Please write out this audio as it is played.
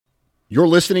You're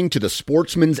listening to the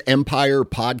Sportsman's Empire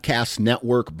Podcast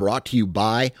Network, brought to you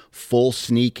by Full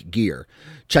Sneak Gear.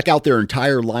 Check out their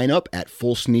entire lineup at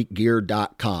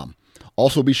fullsneakgear.com.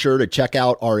 Also be sure to check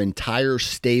out our entire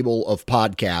stable of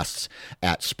podcasts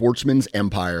at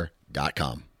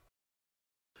sportsmansempire.com.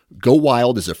 Go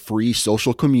Wild is a free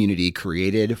social community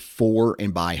created for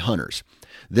and by hunters.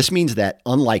 This means that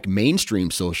unlike mainstream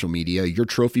social media, your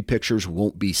trophy pictures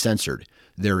won't be censored.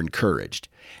 They're encouraged.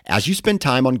 As you spend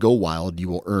time on Go Wild, you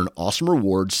will earn awesome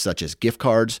rewards such as gift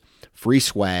cards, free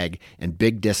swag, and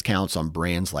big discounts on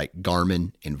brands like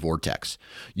Garmin and Vortex.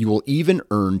 You will even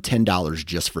earn $10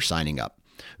 just for signing up.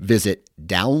 Visit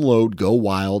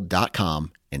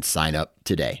downloadgowild.com and sign up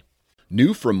today.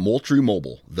 New from Moultrie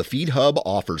Mobile, the Feed Hub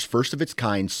offers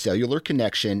first-of-its-kind cellular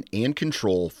connection and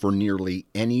control for nearly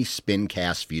any spin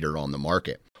cast feeder on the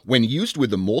market. When used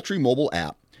with the Moultrie Mobile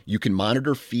app, you can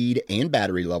monitor feed and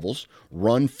battery levels,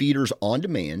 run feeders on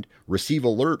demand, receive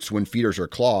alerts when feeders are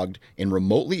clogged, and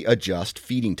remotely adjust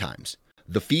feeding times.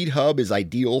 The Feed Hub is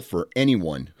ideal for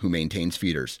anyone who maintains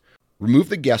feeders. Remove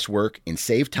the guesswork and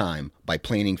save time by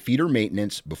planning feeder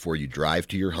maintenance before you drive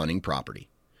to your hunting property.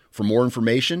 For more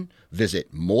information,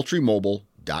 visit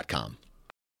moultriemobile.com.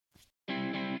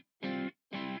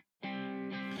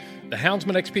 The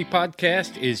Houndsman XP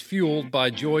podcast is fueled by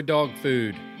Joy Dog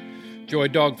Food. Joy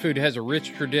Dog Food has a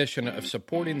rich tradition of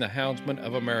supporting the Houndsman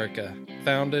of America.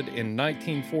 Founded in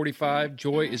 1945,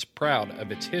 Joy is proud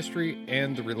of its history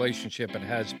and the relationship it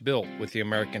has built with the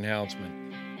American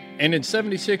Houndsman. And in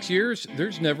 76 years,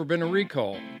 there's never been a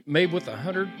recall. Made with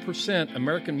 100%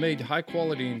 American-made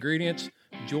high-quality ingredients,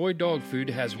 Joy Dog Food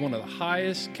has one of the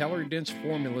highest calorie-dense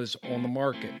formulas on the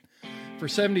market. For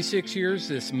 76 years,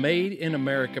 this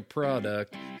made-in-America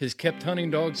product has kept hunting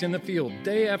dogs in the field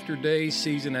day after day,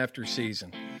 season after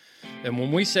season. And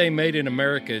when we say made in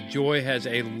America, Joy has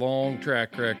a long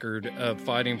track record of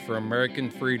fighting for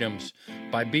American freedoms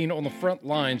by being on the front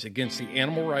lines against the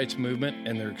animal rights movement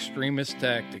and their extremist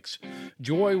tactics.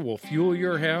 Joy will fuel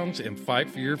your hounds and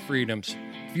fight for your freedoms.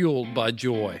 Fueled by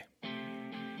Joy.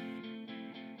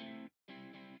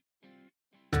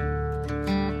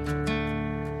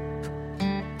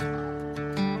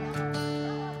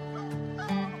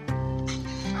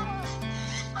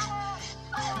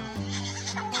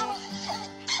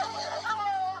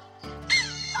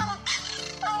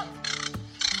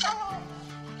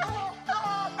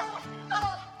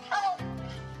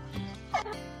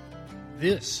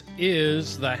 This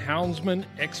is the Houndsman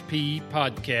XP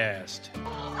podcast.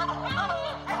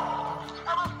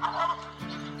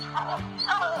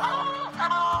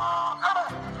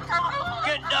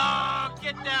 Good dog,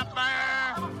 get that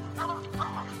bear.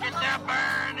 Get that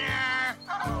bear in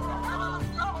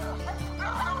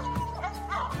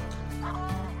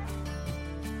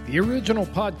The here. original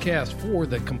podcast for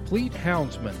the complete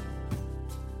Houndsman.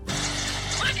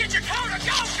 Look at your coat and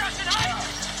go, Justin Hyatt.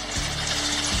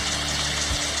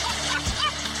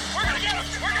 We're gonna get him.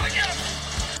 We're gonna get him.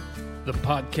 The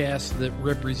podcast that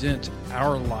represents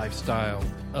our lifestyle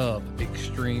of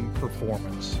extreme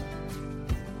performance.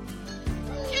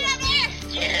 Get him there.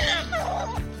 Get him.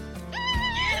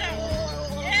 Get him.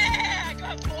 Yeah,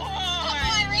 good boy. Good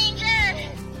boy,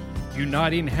 Ranger.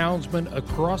 Uniting houndsmen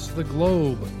across the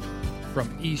globe,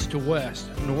 from east to west,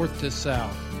 north to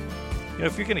south. You know,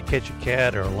 if you're going to catch a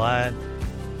cat or a lion,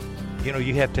 you know,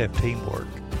 you have to have teamwork.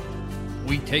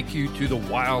 We take you to the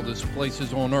wildest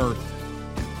places on earth.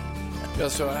 Yeah,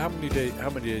 so how many days a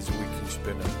week can you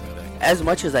spend in Medak? As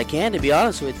much as I can, to be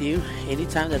honest with you.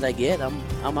 Anytime that I get,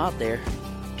 I'm out there.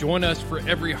 Join us for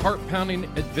every heart-pounding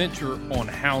adventure on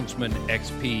Houndsman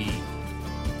XP.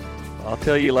 I'll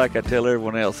tell you like I tell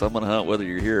everyone else, I'm going to hunt whether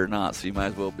you're here or not, so you might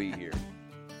as well be here.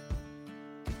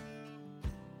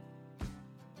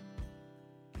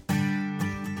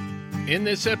 In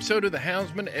this episode of the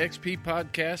Houndsman XP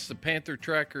podcast, the Panther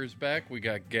Tracker is back. We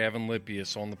got Gavin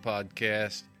Lippius on the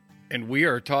podcast, and we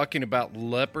are talking about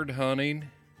leopard hunting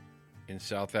in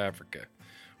South Africa.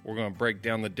 We're going to break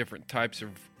down the different types of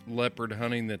leopard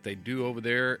hunting that they do over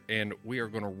there, and we are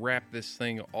going to wrap this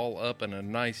thing all up in a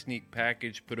nice, neat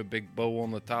package, put a big bow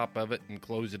on the top of it, and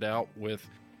close it out with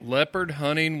leopard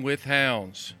hunting with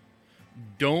hounds.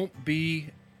 Don't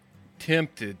be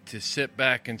tempted to sit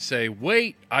back and say,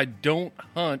 wait, I don't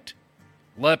hunt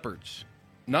leopards.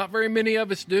 Not very many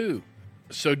of us do.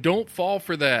 So don't fall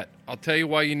for that. I'll tell you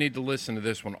why you need to listen to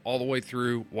this one all the way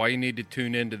through, why you need to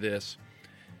tune into this.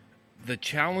 The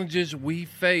challenges we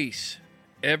face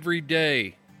every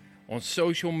day on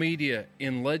social media,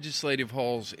 in legislative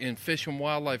halls, in fish and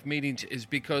wildlife meetings is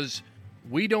because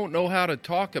we don't know how to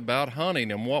talk about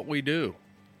hunting and what we do.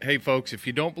 Hey, folks, if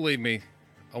you don't believe me,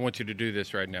 I want you to do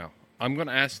this right now. I'm going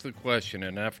to ask the question,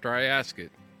 and after I ask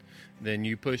it, then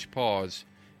you push pause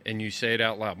and you say it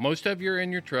out loud. Most of you are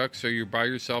in your truck, so you're by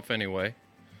yourself anyway.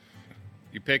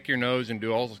 You pick your nose and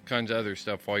do all kinds of other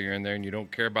stuff while you're in there, and you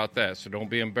don't care about that. So don't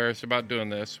be embarrassed about doing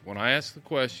this. When I ask the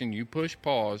question, you push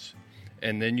pause,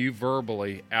 and then you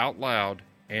verbally, out loud,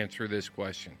 answer this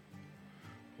question.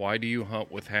 Why do you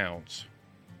hunt with hounds?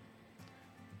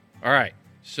 All right,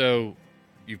 so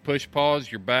you push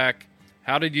pause, you're back.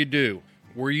 How did you do?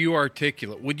 Were you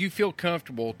articulate? Would you feel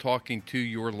comfortable talking to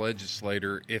your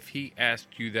legislator if he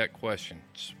asked you that question?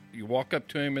 You walk up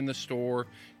to him in the store,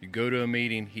 you go to a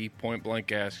meeting, he point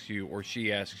blank asks you, or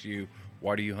she asks you,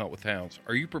 why do you hunt with hounds?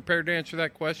 Are you prepared to answer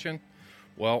that question?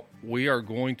 Well, we are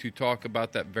going to talk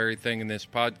about that very thing in this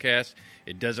podcast.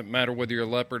 It doesn't matter whether you're a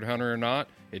leopard hunter or not.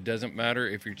 It doesn't matter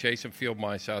if you're chasing field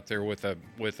mice out there with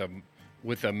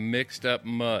a mixed up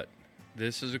mutt.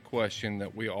 This is a question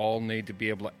that we all need to be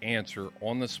able to answer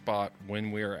on the spot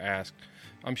when we are asked.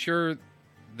 I'm sure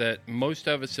that most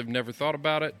of us have never thought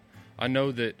about it. I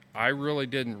know that I really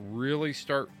didn't really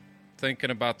start thinking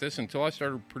about this until I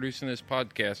started producing this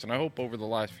podcast, and I hope over the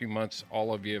last few months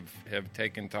all of you have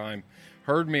taken time,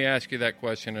 heard me ask you that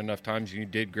question enough times, and you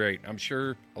did great. I'm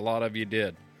sure a lot of you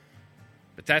did.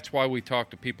 But that's why we talk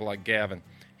to people like Gavin.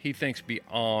 He thinks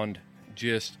beyond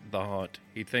just the hunt.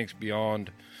 He thinks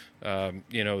beyond,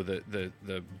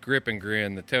 the grip and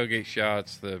grin, the tailgate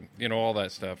shots, all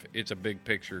that stuff. It's a big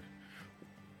picture.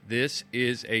 This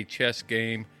is a chess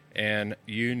game, and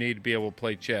you need to be able to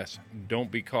play chess.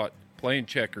 Don't be caught playing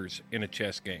checkers in a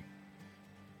chess game.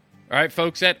 All right,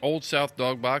 folks, that Old South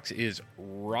Dog Box is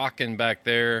rocking back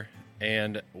there,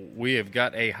 and we have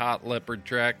got a hot leopard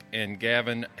track, and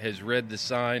Gavin has read the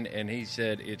sign, and he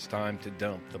said it's time to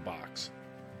dump the box.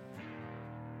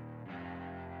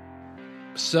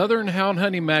 Southern Hound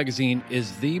Hunting Magazine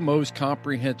is the most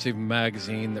comprehensive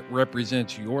magazine that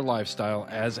represents your lifestyle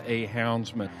as a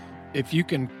houndsman. If you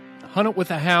can hunt it with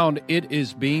a hound, it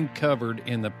is being covered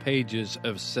in the pages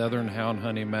of Southern Hound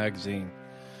Hunting Magazine.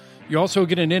 You also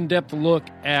get an in-depth look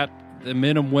at the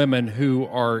men and women who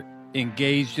are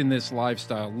engaged in this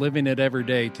lifestyle, living it every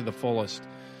day to the fullest.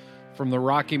 From the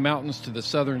Rocky Mountains to the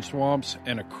southern swamps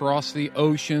and across the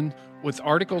ocean, with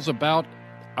articles about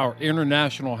our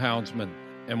international houndsmen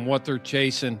and what they're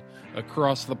chasing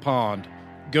across the pond.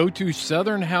 Go to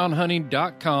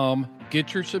southernhoundhunting.com.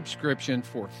 Get your subscription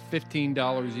for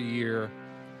 $15 a year.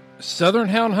 Southern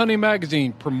Hound Hunting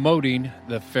Magazine, promoting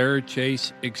the fair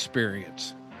chase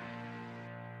experience.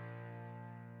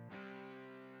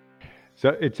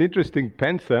 So it's interesting.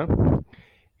 Panther,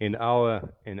 in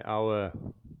our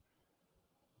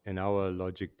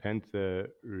logic, panther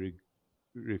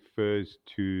refers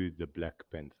to the black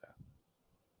panther.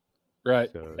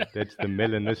 Right. So that's the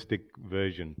melanistic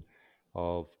version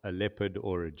of a leopard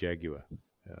or a jaguar.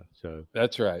 So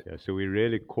that's right. Yeah, so we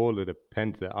really call it a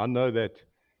panther. I know that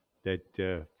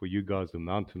for you guys, the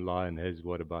mountain lion has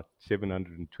about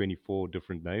 724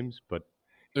 different names, but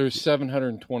there's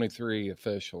 723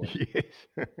 officially.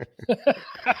 Yes.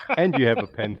 And you have a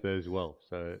panther as well,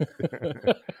 so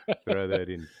throw that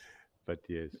in. But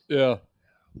yes. Yeah.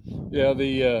 Yeah,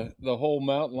 the whole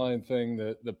mountain lion thing,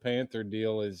 the panther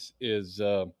deal is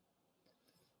of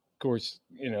course,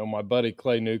 my buddy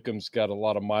Clay Newcomb's got a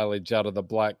lot of mileage out of the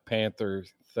Black Panther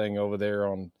thing over there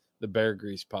on the Bear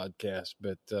Grease podcast.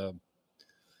 But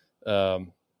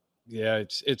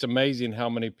it's amazing how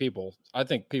many people. I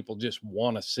think people just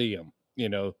want to see them,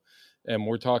 And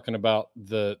we're talking about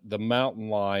the mountain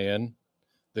lion,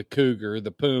 the cougar,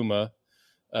 the puma,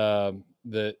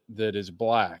 that is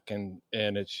black, and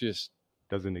it's just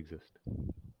doesn't exist.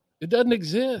 It doesn't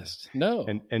exist. No.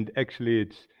 And actually,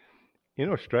 it's in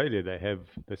Australia, they have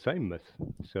the same myth.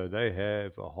 So they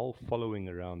have a whole following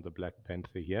around the Black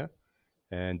Panther here.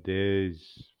 And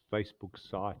there's Facebook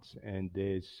sites and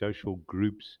there's social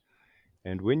groups.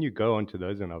 And when you go onto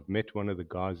those, and I've met one of the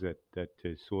guys that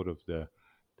is sort of the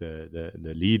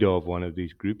leader of one of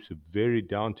these groups, a very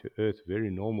down-to-earth,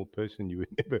 very normal person. You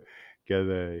would never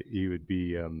gather he would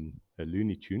be a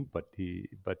Looney Tune, but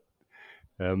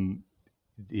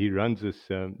he runs this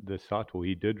the site, or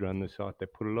he did run the site. They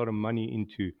put a lot of money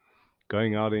into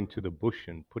going out into the bush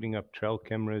and putting up trail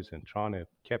cameras and trying to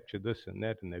capture this and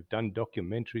that, and they've done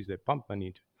documentaries. They pump money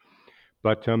into it.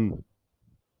 But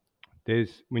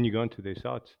when you go into their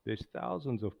sites, there's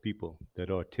thousands of people that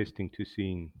are attesting to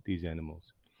seeing these animals.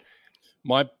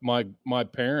 My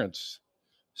parents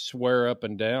swear up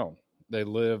and down they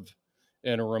live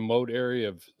in a remote area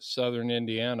of southern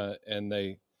Indiana, and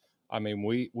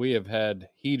we have had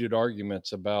heated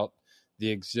arguments about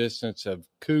the existence of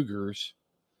cougars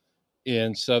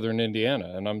in southern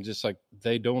Indiana. And I'm just like,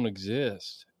 they don't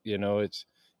exist. You know,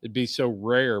 it'd be so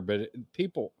rare, but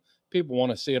people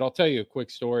want to see it. I'll tell you a quick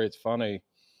story. It's funny.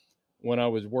 When I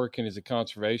was working as a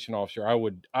conservation officer, I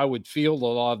would field a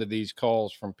lot of these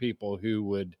calls from people who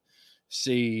would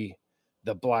see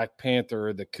the black panther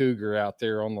or the cougar out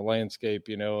there on the landscape,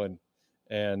 you know,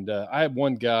 and I had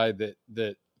one guy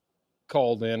that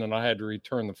called in, and I had to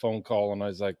return the phone call, and I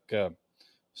was like,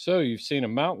 so you've seen a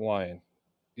mountain lion?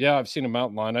 Yeah, I've seen a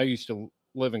mountain lion. I used to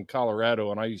live in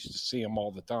Colorado, and I used to see them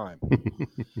all the time.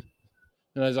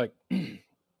 And I was like,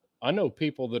 I know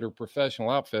people that are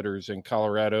professional outfitters in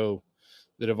Colorado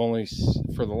that have only,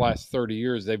 for the last 30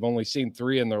 years, they've only seen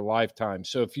 3 in their lifetime.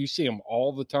 So if you see them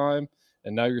all the time,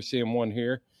 and now you're seeing one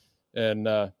here, and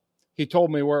he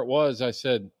told me where it was, I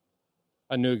said,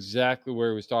 I knew exactly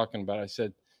where he was talking about. I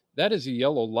said, that is a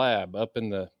yellow lab up in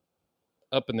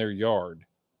their yard.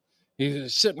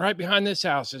 He's sitting right behind this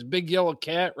house, this big yellow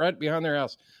cat right behind their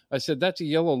house. I said, that's a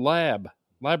yellow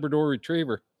Labrador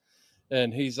retriever.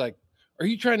 And he's like, are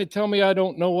you trying to tell me I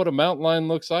don't know what a mountain lion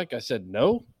looks like? I said,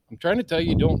 no, I'm trying to tell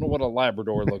you don't know what a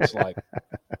Labrador looks like.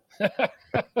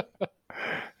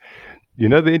 You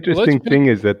know, the interesting thing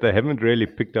is that they haven't really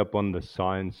picked up on the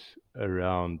science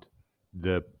around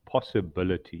the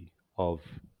possibility of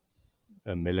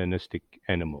melanistic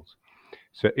animals.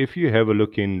 So if you have a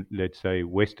look in, let's say,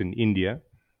 Western India,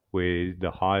 where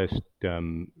the highest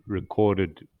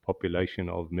recorded population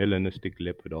of melanistic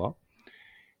leopard are,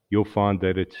 you'll find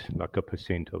that it's like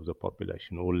 1% of the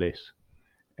population or less.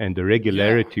 And the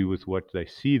regularity with what they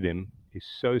see them is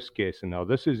so scarce. And now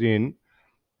this is in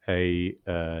a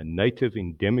native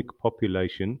endemic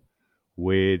population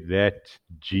where that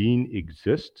gene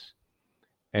exists,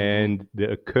 and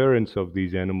the occurrence of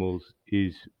these animals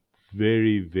is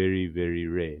very, very, very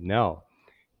rare. Now,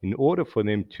 in order for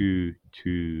them to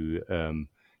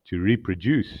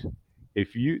reproduce,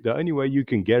 the only way you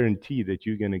can guarantee that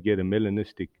you're going to get a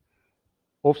melanistic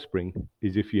offspring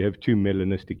is if you have 2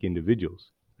 melanistic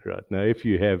individuals. Right now, if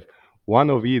you have one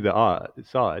of either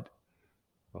side,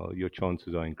 well, your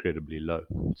chances are incredibly low.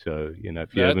 So, you know,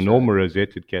 if you have a normal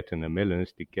rosetted cat and a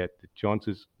melanistic cat, the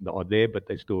chances are there, but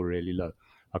they're still really low.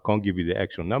 I can't give you the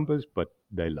actual numbers, but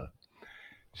they're low.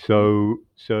 So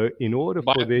in order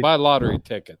for there... Buy lottery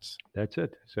tickets. That's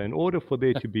it. So in order for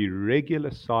there to be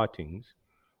regular sightings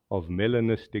of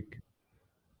melanistic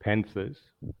panthers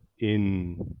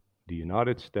in the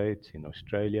United States, in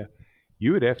Australia,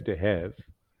 you would have to have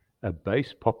a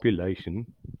base population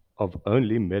of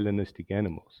only melanistic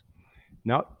animals.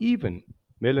 Now, even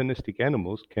melanistic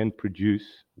animals can produce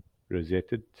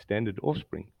rosetted standard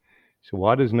offspring. So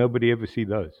why does nobody ever see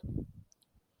those?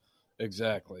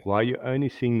 Exactly. Why are you only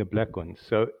seeing the black ones?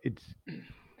 So it's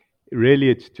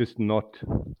just not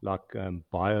like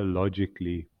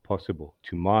biologically possible,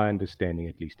 to my understanding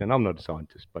at least. And I'm not a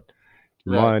scientist, but to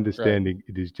my understanding,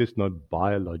 it is just not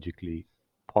biologically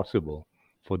possible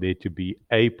for there to be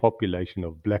a population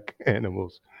of black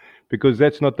animals, because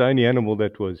that's not the only animal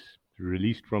that was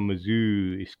released from a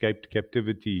zoo, escaped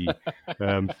captivity,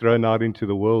 thrown out into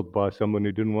the world by someone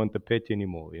who didn't want the pet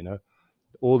anymore. You know,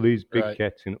 all these big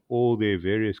cats in all their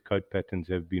various coat patterns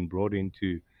have been brought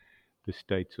into the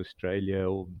States, Australia,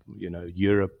 or, you know,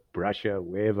 Europe, Russia,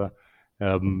 wherever.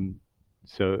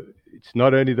 So it's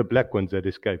not only the black ones that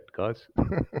escaped, guys.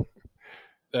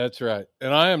 That's right.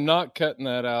 And I am not cutting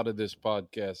that out of this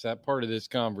podcast, that part of this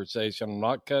conversation. I'm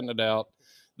not cutting it out.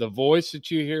 The voice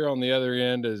that you hear on the other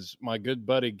end is my good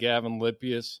buddy, Gavin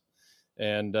Lippius.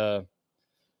 And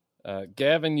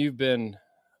Gavin, you've been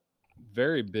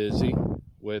very busy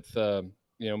with,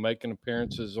 making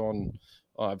appearances on,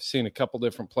 I've seen a couple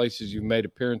different places you've made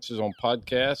appearances on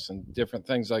podcasts and different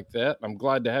things like that. I'm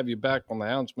glad to have you back on the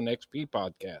Houndsman XP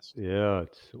podcast. Yeah,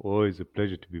 it's always a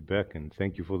pleasure to be back, and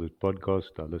thank you for this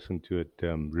podcast. I listen to it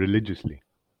religiously.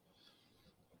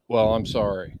 Well, I'm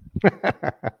sorry.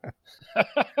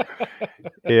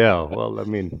 Yeah, well, I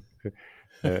mean...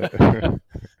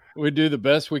 we do the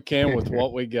best we can with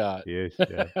what we got. Yes,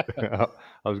 yeah.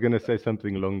 I was going to say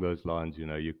something along those lines. You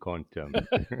know, you can't.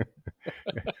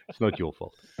 It's not your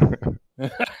fault.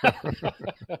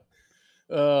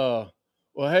 Well,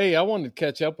 hey, I wanted to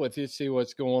catch up with you, see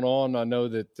what's going on. I know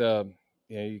that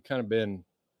you kind of been.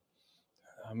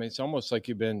 I mean, it's almost like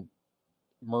you've been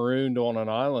marooned on an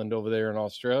island over there in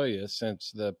Australia since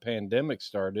the pandemic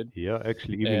started. Yeah,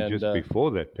 actually, even just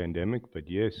before that pandemic. But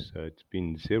yes, it's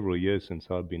been several years since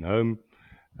I've been home.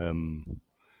 I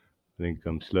think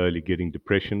I'm slowly getting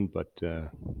depression, but oh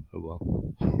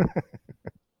well.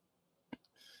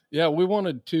 Yeah, we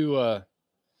wanted to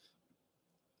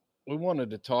we wanted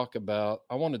to talk about.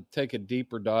 I wanted to take a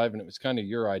deeper dive, and it was kind of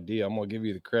your idea. I'm going to give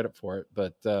you the credit for it,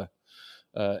 but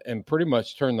and pretty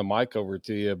much turn the mic over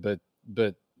to you. But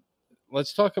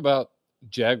let's talk about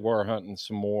jaguar hunting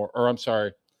some more. Or I'm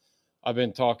sorry, I've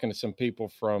been talking to some people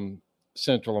from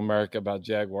Central America about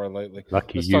jaguar lately.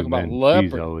 Lucky let's you, talk about man.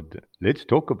 leopard. Let's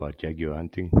talk about jaguar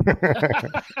hunting.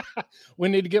 We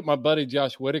need to get my buddy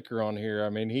Josh Whitaker on here. I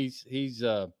mean, he's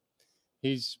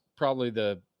probably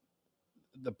the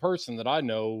person that I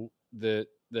know that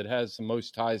has the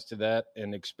most ties to that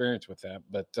and experience with that.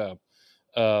 But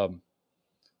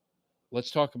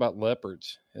let's talk about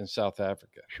leopards in South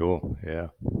Africa. Sure, yeah.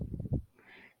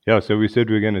 Yeah, so we said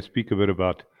we're going to speak a bit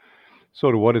about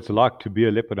sort of what it's like to be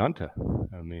a leopard hunter.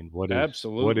 I mean, what is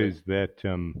that?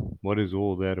 What is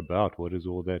all that about? What is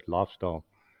all that lifestyle?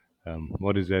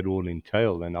 What does that all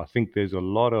entail? And I think there's a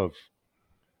lot of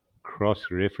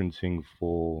cross-referencing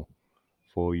for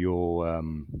your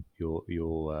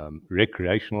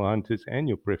recreational hunters and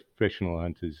your professional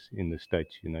hunters in the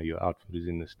States. You know, your outfitters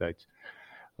in the States.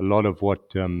 A lot of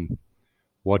what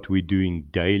we're doing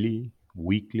daily,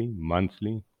 weekly,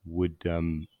 monthly would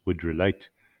relate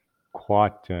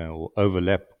quite or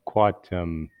overlap quite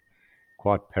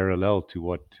parallel to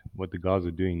what the guys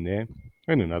are doing there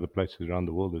and in other places around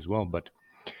the world as well. But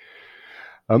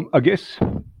I guess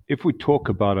if we talk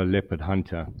about a leopard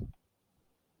hunter,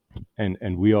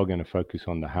 and we are going to focus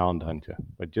on the hound hunter,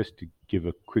 but just to give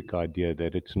a quick idea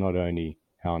that it's not only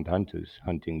hound hunters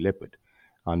hunting leopard.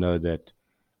 I know that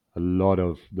a lot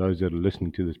of those that are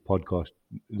listening to this podcast,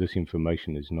 this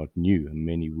information is not new, and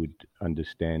many would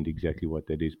understand exactly what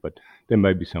that is. But there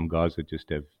may be some guys that just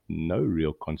have no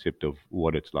real concept of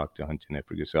what it's like to hunt in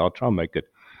Africa. So I'll try and make it,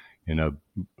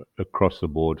 across the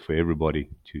board for everybody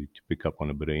to pick up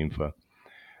on a bit of info.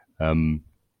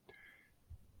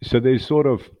 So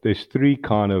there's three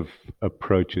kind of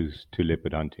approaches to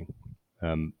leopard hunting.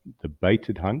 The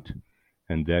baited hunt,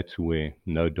 and that's where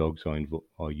no dogs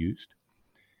are used.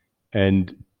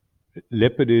 And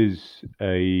leopard is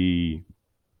a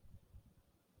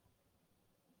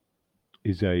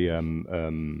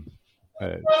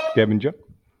scavenger,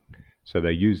 so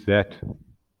they use that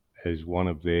as one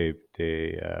of their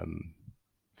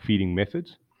feeding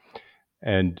methods.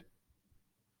 And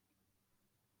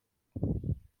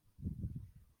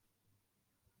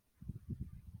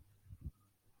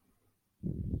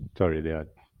sorry, there I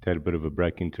had a bit of a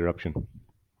break interruption.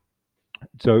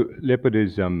 So leopard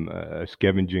is a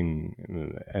scavenging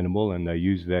animal, and they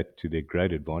use that to their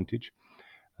great advantage.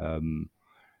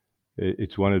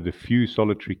 It's one of the few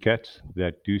solitary cats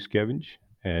that do scavenge,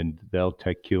 and they'll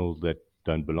take kills that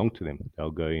don't belong to them. They'll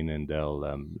go in and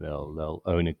they'll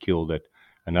own a kill that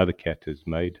another cat has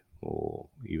made, or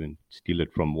even steal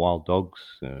it from wild dogs.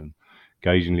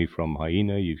 Occasionally from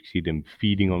hyena, you see them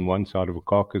feeding on one side of a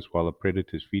carcass while a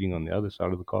predator is feeding on the other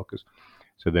side of the carcass.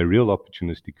 So they're real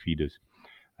opportunistic feeders.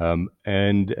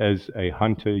 And as a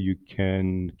hunter, you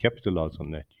can capitalize on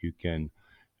that. You can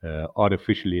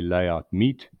artificially lay out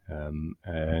meat,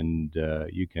 and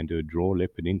you can do a draw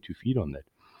leopard in to feed on that.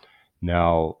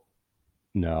 Now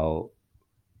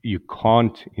you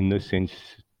can't, in this sense,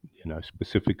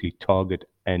 specifically target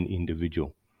an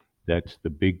individual. That's the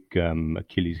big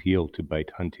Achilles heel to bait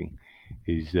hunting,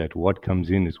 is that what comes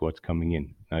in is what's coming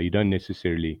in. Now, you don't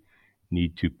necessarily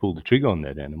need to pull the trigger on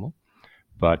that animal,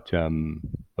 but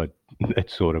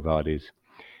that's sort of how it is.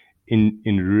 In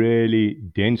really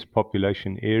dense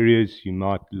population areas, you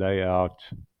might lay out,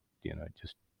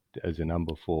 just as a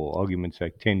number for argument's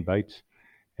sake, 10 baits,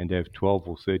 and have 12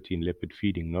 or 13 leopard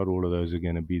feeding. Not all of those are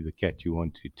going to be the cat you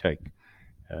want to take.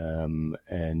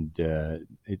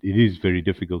 It is very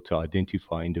difficult to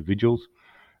identify individuals.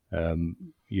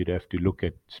 You'd have to look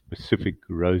at specific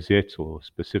rosettes or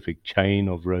specific chain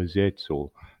of rosettes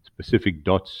or specific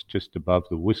dots just above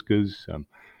the whiskers.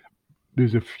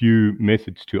 There's a few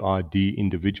methods to ID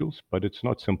individuals, but it's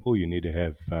not simple. You need to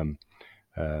have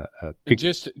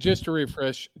just to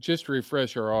refresh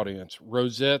our audience.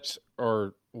 Rosettes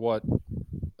are what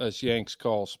us Yanks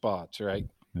call spots, right?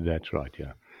 That's right,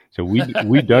 yeah. So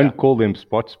we don't call them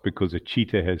spots because a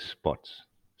cheetah has spots.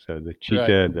 So the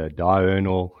cheetah, right, the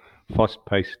diurnal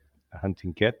fast-paced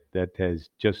hunting cat, that has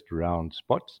just round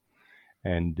spots,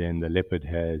 and then the leopard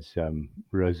has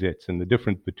rosettes. And the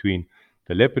difference between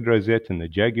the leopard rosette and the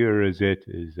jaguar rosette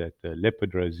is that the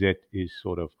leopard rosette is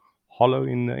sort of hollow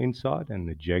in the inside, and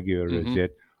the jaguar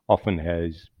rosette often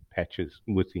has patches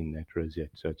within that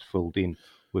rosette, so it's filled in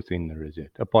within the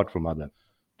rosette, apart from other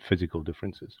physical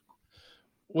differences.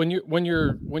 When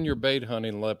you're bait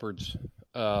hunting leopards,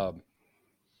 do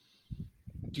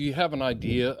you have an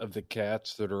idea of the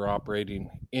cats that are operating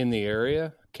in the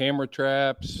area? camera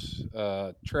traps,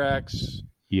 tracks,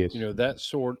 Yes.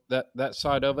 that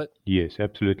side of it? Yes,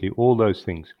 absolutely. All those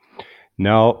things.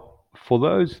 Now, for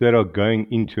those that are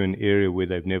going into an area where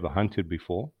they've never hunted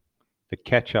before, the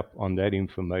catch up on that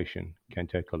information can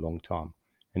take a long time.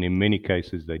 And in many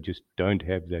cases, they just don't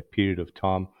have that period of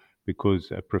time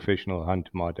because a professional hunt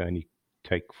might only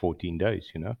take 14 days,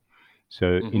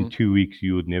 So in 2 weeks,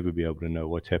 you would never be able to know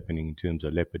what's happening in terms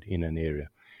of leopard in an area.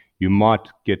 You might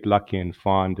get lucky and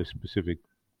find a specific,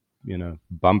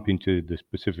 bump into the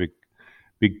specific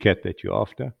big cat that you're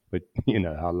after, but you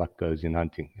know how luck goes in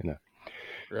hunting,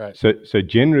 Right. So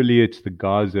generally it's the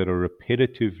guys that are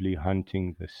repetitively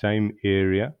hunting the same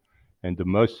area, and the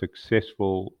most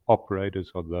successful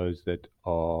operators are those that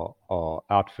are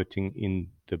outfitting in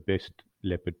the best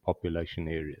leopard population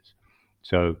areas.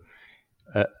 So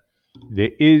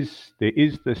there is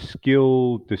the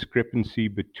skill discrepancy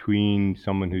between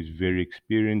someone who's very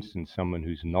experienced and someone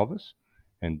who's novice,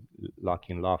 and like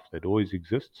in life, that always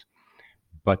exists.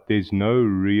 But there's no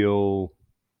real,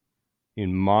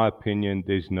 in my opinion,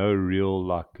 there's no real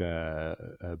like a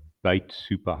bait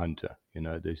super hunter.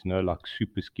 There's no like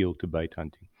super skill to bait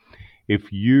hunting.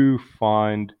 If you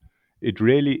find it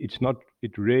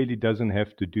really doesn't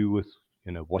have to do with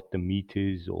what the meat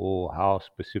is or how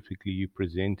specifically you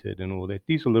present it and all that.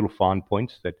 These are little fine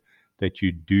points that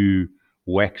you do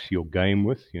wax your game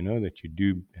with, that you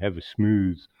do have a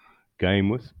smooth game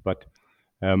with. But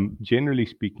generally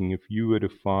speaking, if you were to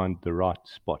find the right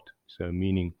spot, so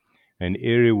meaning an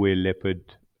area where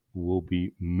leopard will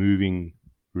be moving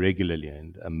regularly,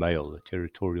 and a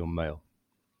territorial male,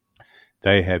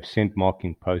 they have scent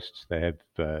marking posts. They have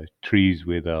trees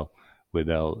where they'll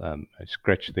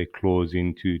scratch their claws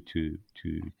into to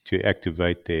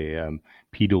activate their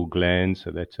pedal glands. So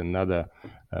that's another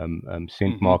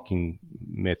scent marking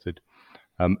method.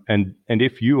 And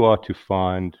if you are to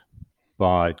find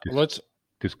by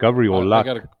discovery or luck,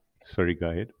 sorry, go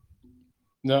ahead.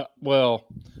 No, well,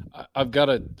 I've got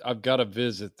to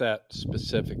visit that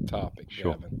specific topic,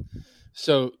 Sure. Gavin.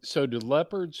 So do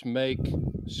leopards make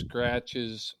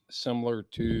scratches similar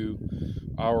to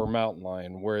our mountain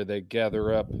lion, where they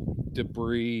gather up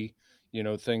debris,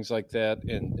 things like that,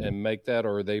 and make that,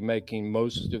 or are they making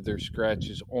most of their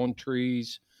scratches on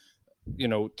trees?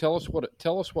 Tell us what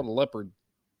a leopard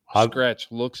scratch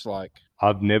looks like.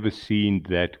 I've never seen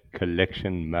that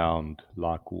collection mound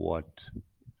like what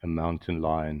a mountain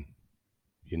lion,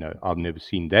 I've never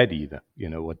seen that either,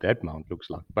 what that mound looks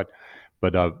like. But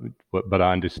I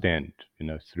understand,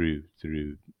 through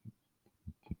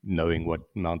knowing what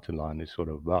mountain lion is sort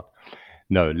of about.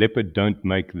 No, leopard don't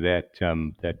make that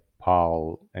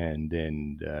pile and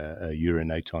then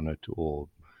urinate on it or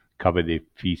cover their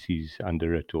feces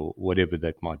under it or whatever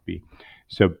that might be.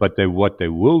 So, but what they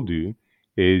will do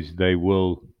is they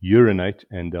will urinate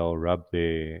and they'll rub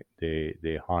their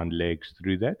hind legs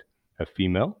through that, a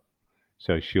female.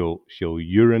 So she'll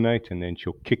urinate and then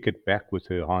she'll kick it back with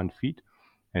her hind feet,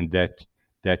 and that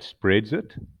spreads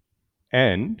it,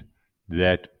 and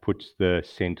that puts the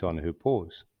scent on her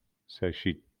paws. So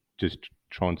she just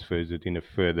transfers it in a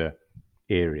further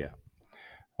area.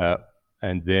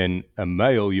 And then a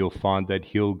male, you'll find that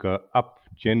he'll go up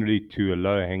generally to a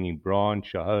low-hanging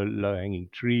branch, a low-hanging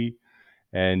tree,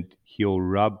 and he'll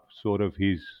rub sort of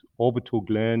his orbital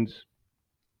glands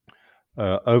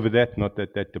over that. Not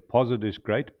that deposit is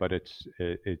great, but it's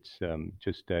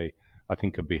just I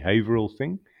think a behavioral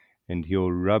thing. And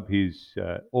he'll rub his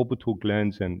orbital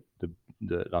glands and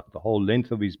the whole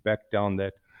length of his back down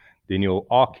that. Then he'll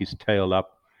arc his tail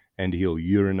up and he'll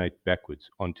urinate backwards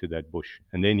onto that bush.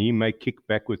 And then he may kick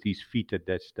back with his feet at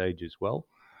that stage as well.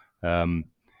 And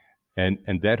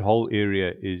that whole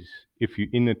area is, if you're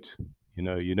in it,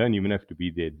 you don't even have to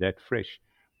be there that fresh.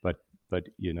 But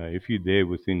if you're there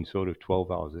within sort of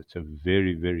 12 hours, it's a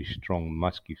very, very strong,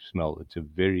 musky smell. It's a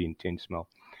very intense smell.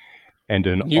 And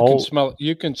can smell it.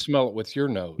 You can smell it with your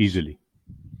nose easily.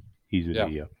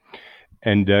 Yeah.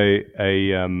 And a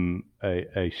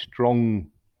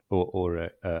strong or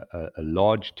a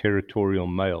large territorial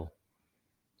male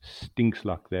stinks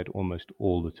like that almost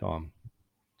all the time.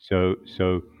 So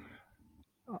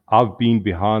I've been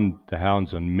behind the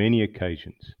hounds on many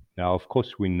occasions. Now, of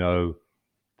course, we know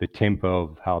the tempo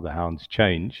of how the hounds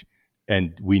change,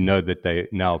 and we know that they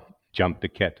now jump the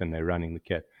cat and they're running the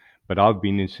cat. But I've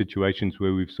been in situations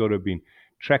where we've sort of been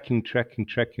tracking.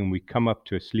 We come up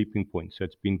to a sleeping point. So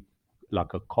it's been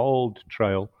like a cold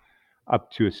trail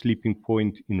up to a sleeping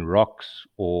point in rocks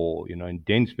or, in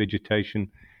dense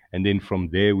vegetation. And then from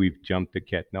there, we've jumped the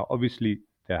cat. Now, obviously,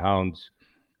 the hounds,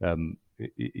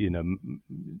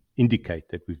 indicate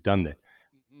that we've done that.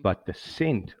 but the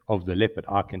scent of the leopard,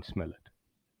 I can smell it.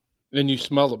 And you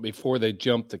smell it before they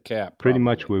jump the cat. Pretty probably.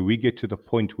 much where we get to the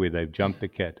point where they've jumped the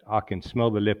cat, I can smell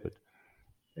the leopard.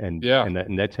 And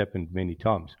that's happened many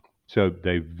times. So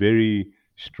they're very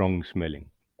strong smelling.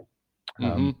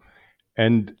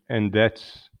 And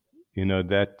that's,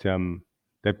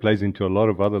 that plays into a lot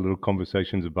of other little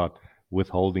conversations about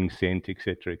withholding scent,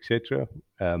 etc., etc.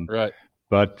 Right.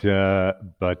 But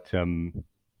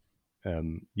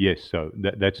yes, so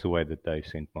that's the way that they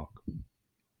scent mark.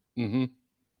 Mm-hmm.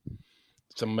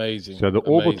 It's amazing. So the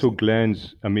orbital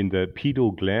glands, the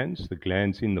pedal glands, the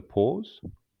glands in the paws,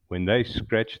 when they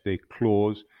scratch their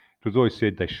claws, it was always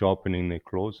said they're sharpening their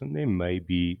claws, and there may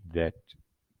be that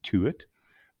to it,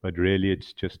 but really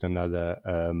it's just another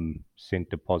scent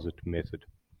deposit method.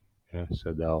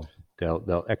 So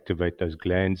they'll activate those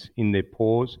glands in their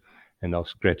paws, and they'll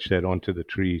scratch that onto the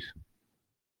trees.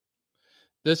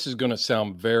 This is going to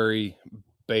sound very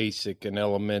basic and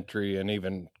elementary and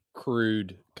even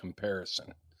crude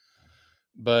comparison,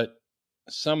 but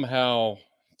somehow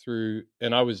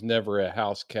and I was never a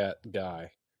house cat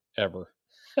guy ever.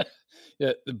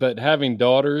 But having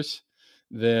daughters,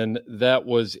 then that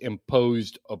was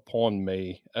imposed upon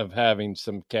me of having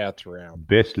some cats around.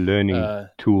 Best learning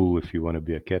tool if you want to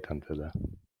be a cat hunter,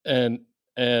 though.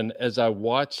 And as I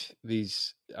watch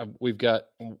these, we've got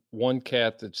one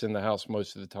cat that's in the house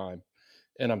most of the time,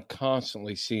 and I'm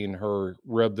constantly seeing her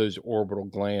rub those orbital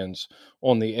glands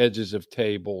on the edges of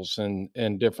tables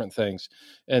and different things.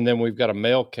 And then we've got a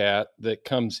male cat that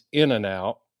comes in and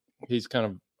out. He's kind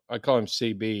of, I call him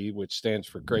CB, which stands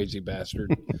for crazy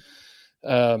bastard.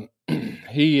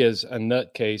 He is a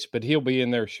nutcase, but he'll be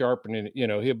in there sharpening,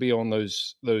 he'll be on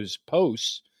those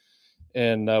posts.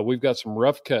 And we've got some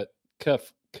rough cut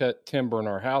timber in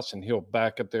our house, and he'll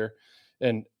back up there.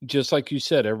 And just like you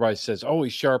said, everybody says, oh,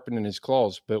 he's sharpening his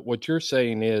claws. But what you're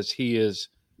saying is he is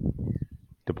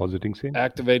depositing scent,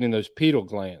 activating those pedal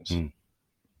glands.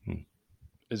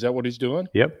 Is that what he's doing?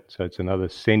 Yep. So it's another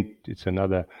scent. It's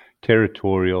another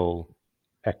territorial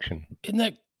action.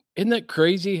 Isn't that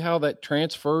crazy how that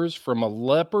transfers from a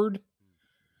leopard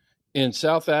in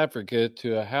South Africa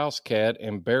to a house cat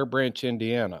in Bear Branch,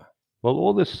 Indiana? Well,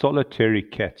 all the solitary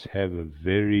cats have a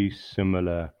very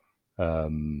similar, I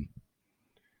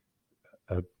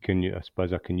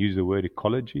suppose I can use the word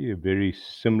ecology, a very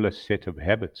similar set of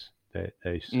habits. They're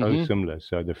so similar.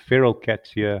 So the feral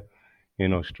cats here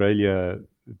in Australia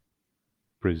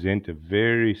present a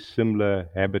very similar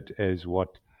habit as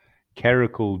what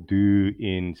caracal do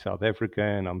in South Africa,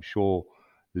 and I'm sure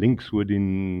lynx would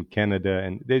in Canada.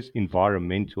 And there's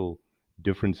environmental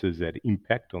differences that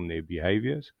impact on their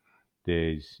behaviors.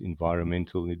 There's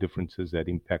environmental differences that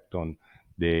impact on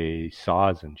their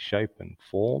size and shape and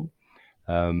form.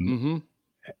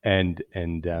 And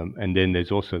then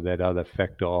there's also that other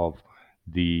factor of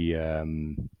the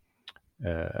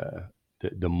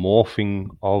morphing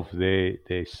of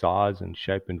their size and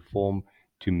shape and form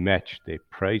to match their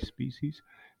prey species.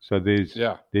 So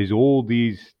there's all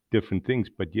these different things.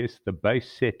 But yes, the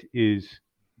base set is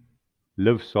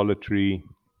live solitary,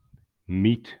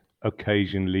 meet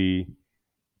occasionally,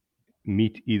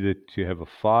 meet either to have a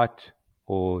fight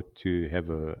or to have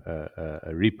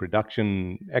a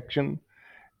reproduction action,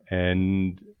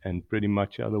 and pretty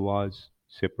much otherwise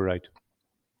separate.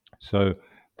 So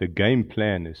the game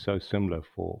plan is so similar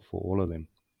for all of them.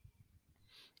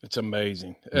 It's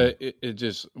amazing. It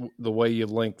just, the way you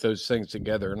link those things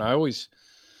together. And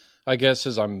I guess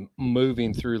as I'm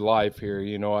moving through life here,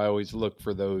 I always look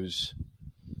for those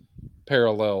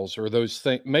parallels or those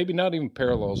things, maybe not even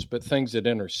parallels, but things that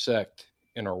intersect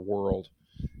in our world.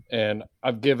 And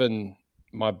I've given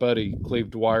my buddy Cleve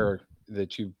Dwyer,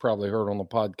 that you've probably heard on the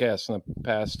podcast in the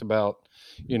past, about,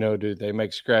 do they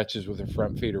make scratches with their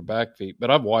front feet or back feet?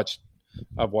 But I've watched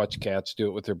cats do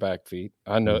it with their back feet.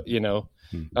 I know,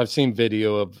 I've seen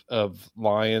video of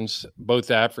lions,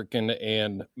 both African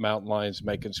and mountain lions,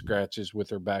 making scratches with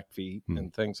their back feet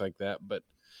and things like that. But,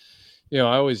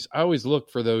 I always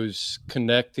look for those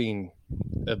connecting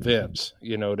events,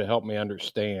 to help me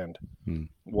understand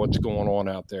what's going on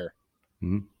out there.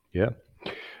 Yeah.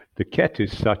 The cat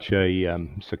is such a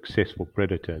successful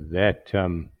predator that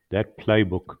that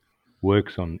playbook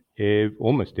works on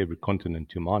almost every continent,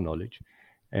 to my knowledge,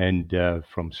 and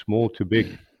from small to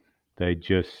big, they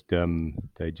just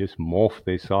morph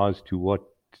their size to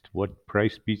what prey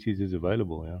species is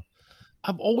available. Yeah,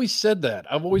 I've always said that.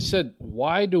 I've always said,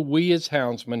 why do we as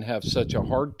houndsmen have such a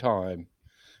hard time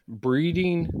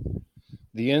breeding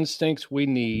the instincts we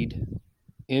need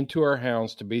into our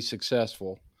hounds to be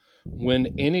successful,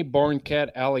 when any barn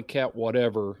cat, alley cat,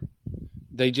 whatever,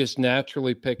 they just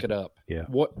naturally pick it up? Yeah.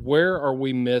 Where are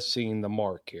we missing the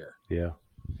mark here? Yeah.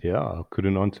 I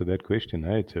couldn't answer that question.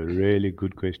 Hey, it's a really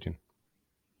good question.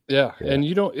 Yeah. And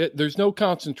there's no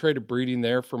concentrated breeding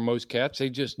there for most cats. They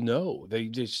just know. They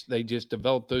just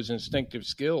develop those instinctive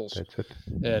skills. That's it.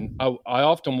 And I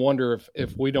often wonder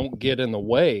if we don't get in the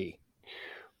way.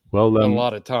 Well, a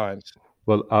lot of times.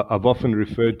 Well, I've often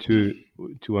referred to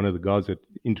one of the guys that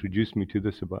introduced me to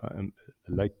this, about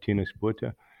the late Tinus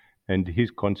Botha, and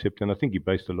his concept, and I think he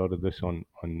based a lot of this on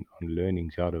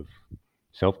learnings out of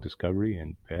self-discovery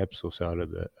and perhaps also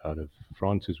out of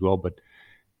France as well. But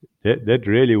that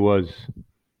really was,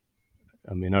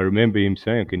 I mean, I remember him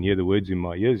saying, I can hear the words in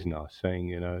my ears now, saying,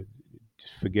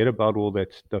 just forget about all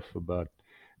that stuff about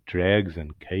drags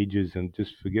and cages, and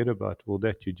just forget about all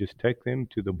that. You just take them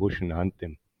to the bush and hunt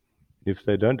them. If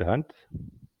they don't hunt,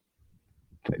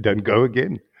 they don't go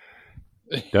again.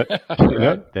 They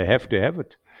have to have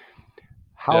it.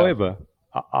 However,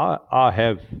 I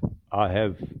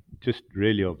have just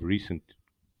really of recent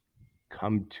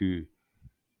come to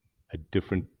a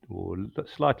different or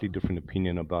slightly different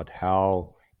opinion about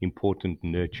how important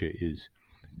nurture is.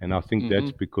 And I think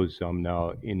that's because I'm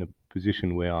now in a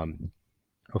position where I'm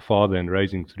a father and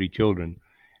raising 3 children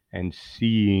and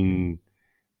seeing,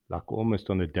 like almost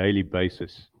on a daily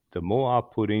basis, the more I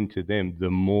put into them, the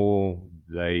more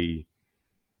they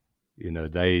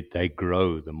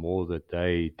grow, the more that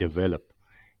they develop.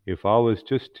 If I was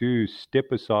just to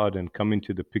step aside and come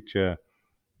into the picture,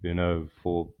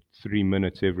 for 3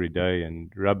 minutes every day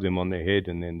and rub them on their head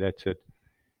and then that's it,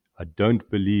 I don't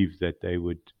believe that they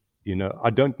would, I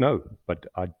don't know, but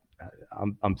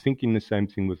I'm thinking the same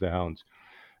thing with the hounds.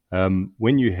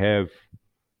 When you have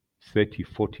 30,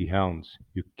 40 hounds,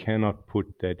 you cannot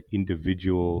put that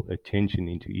individual attention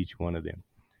into each one of them.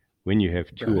 When you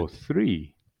have 2 or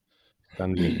 3,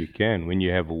 suddenly you can. When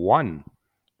you have 1,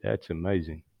 that's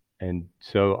amazing. And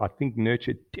so I think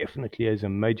nurture definitely has a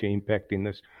major impact in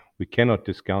this. We cannot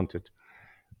discount it.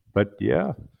 But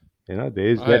yeah,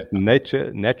 there's that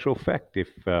natural fact. If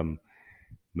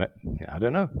I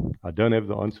don't know, I don't have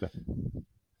the answer.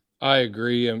 I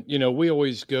agree. And we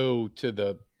always go to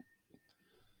the,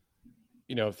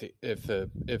 if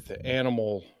the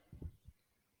animal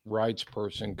rights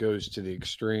person goes to the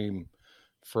extreme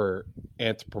for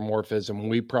anthropomorphism,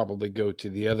 we probably go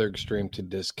to the other extreme to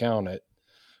discount it.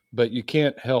 But you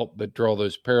can't help but draw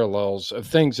those parallels of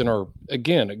things in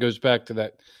it goes back to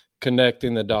that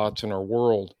connecting the dots in our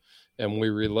world. And we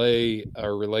relay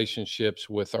our relationships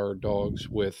with our dogs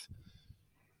with,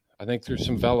 I think there's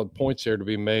some valid points there to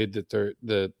be made that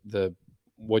the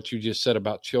what you just said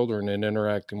about children and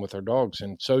interacting with our dogs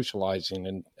and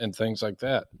socializing and things like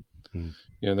that.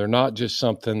 They're not just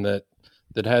something that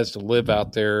has to live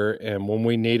out there. And when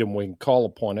we need them, we can call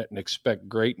upon it and expect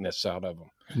greatness out of them.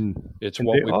 It's and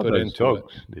what we put into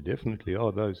dogs. it. They definitely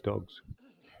are those dogs,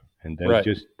 and they're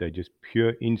just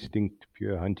pure instinct,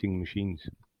 pure hunting machines.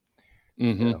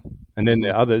 Mm-hmm. And then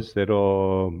there are others that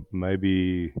are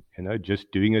maybe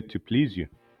just doing it to please you.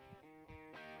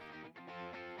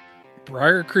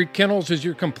 Briar Creek Kennels is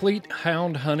your complete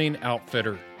hound hunting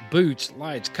outfitter. Boots,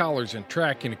 lights, collars, and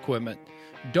tracking equipment.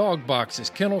 Dog boxes,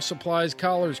 kennel supplies,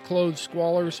 collars, clothes,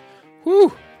 squallers.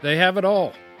 Whew, they have it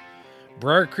all.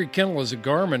 Briar Creek Kennel is a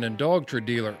Garmin and Dogtra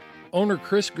dealer. Owner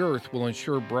Chris Girth will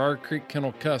ensure Briar Creek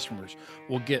Kennel customers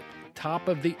will get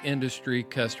top-of-the-industry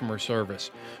customer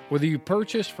service. Whether you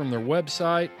purchase from their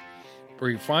website or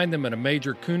you find them at a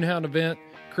major coonhound event,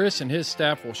 Chris and his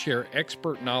staff will share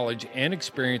expert knowledge and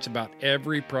experience about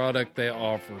every product they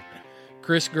offer.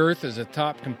 Chris Girth is a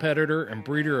top competitor and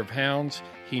breeder of hounds.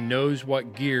 He knows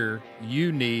what gear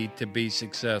you need to be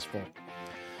successful.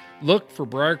 Look for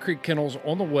Briar Creek Kennels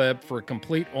on the web for a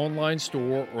complete online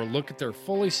store or look at their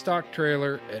fully stocked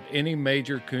trailer at any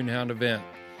major coonhound event.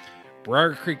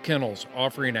 Briar Creek Kennels,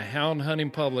 offering a hound hunting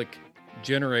public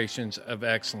generations of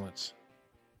excellence.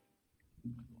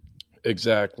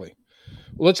 Exactly.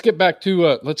 Well, let's get back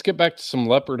to some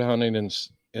leopard hunting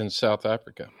in South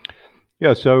Africa.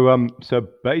 Yeah, so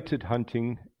baited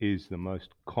hunting is the most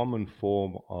common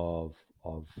form of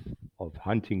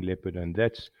hunting leopard, and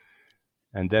that's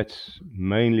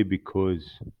mainly because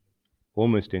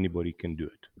almost anybody can do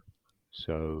it.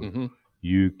 So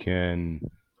you can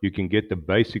get the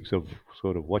basics of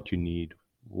sort of what you need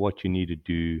to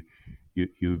do.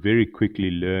 You very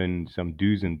quickly learn some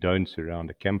do's and don'ts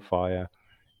around a campfire.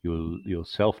 You'll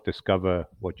self-discover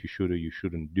what you should or you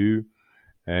shouldn't do,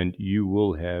 and you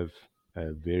will have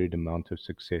a varied amount of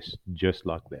success just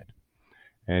like that.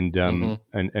 And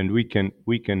and we can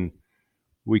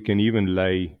even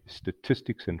lay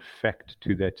statistics and fact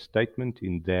to that statement,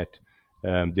 in that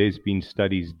There's been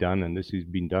studies done, and this has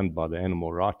been done by the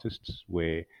animal rightists,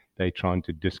 where they're trying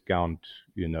to discount,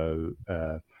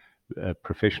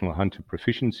 professional hunter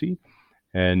proficiency.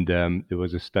 And there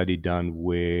was a study done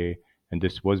where, and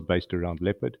this was based around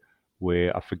leopard,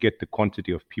 where I forget the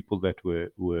quantity of people that were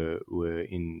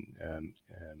in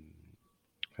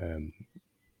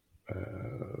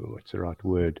what's the right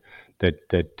word, that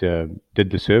did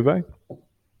the survey.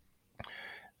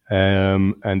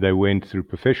 And they went through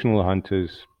professional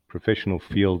hunters, professional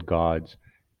field guides,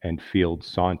 and field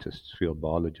scientists, field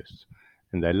biologists.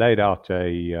 And they laid out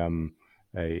a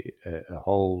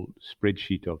whole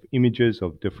spreadsheet of images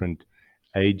of different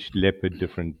aged leopard,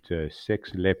 different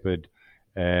sex leopard,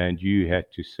 and you had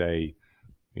to say,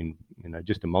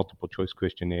 just a multiple choice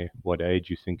questionnaire, what age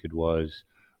you think it was,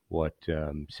 what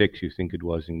sex you think it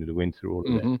was, and they went through all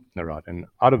of that. All right. And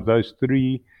out of those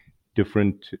three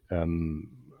different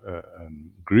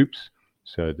groups,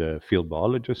 so the field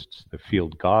biologists, the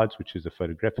field guides, which is the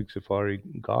photographic safari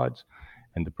guides,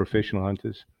 and the professional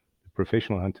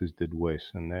hunters did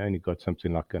worse, and they only got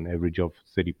something like an average of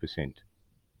 30%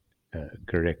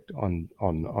 correct on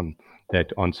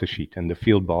that answer sheet, and the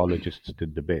field biologists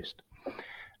did the best.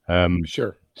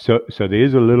 Sure. So there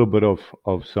is a little bit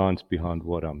of science behind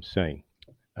what I'm saying.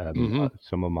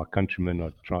 Some of my countrymen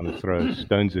are trying to throw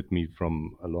stones at me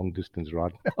from a long distance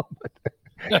right now,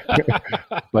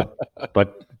 but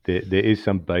there is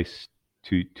some base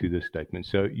to this statement.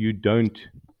 So you don't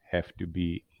have to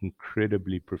be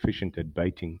incredibly proficient at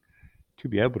baiting to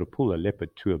be able to pull a leopard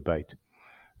to a bait.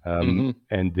 And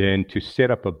then to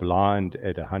set up a blind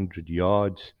at 100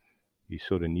 yards, you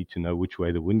sort of need to know which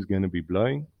way the wind's going to be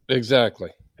blowing. Exactly.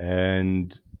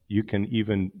 And you can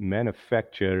even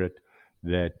manufacture it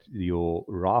that your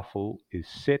rifle is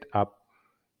set up,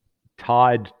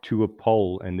 tied to a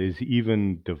pole, and there's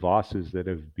even devices that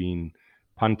have been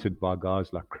punted by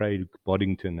guys like Craig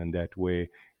Boddington and that, where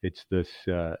it's this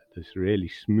really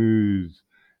smooth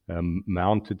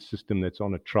mounted system that's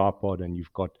on a tripod, and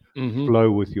you've got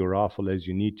flow with your rifle as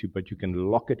you need to, but you can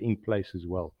lock it in place as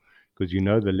well, because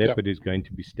the leopard is going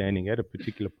to be standing at a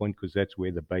particular point, because that's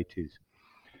where the bait is.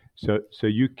 So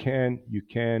you can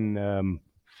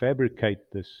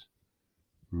fabricate this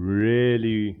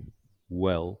really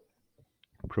well,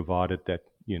 provided that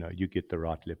you get the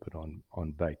right leopard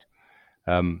on bait.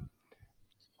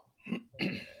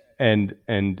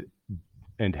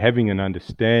 And having an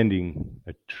understanding,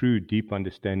 a true deep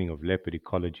understanding of leopard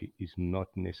ecology is not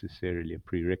necessarily a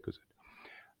prerequisite.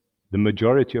 The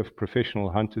majority of professional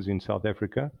hunters in South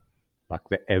Africa, like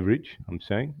the average, I'm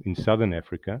saying, in Southern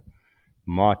Africa,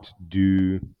 might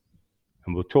do,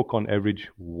 and we'll talk on average,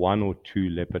 1 or 2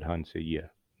 leopard hunts a year,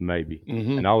 maybe.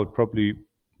 And I would probably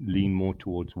lean more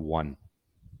towards 1.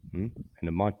 And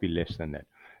it might be less than that.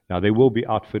 Now, there will be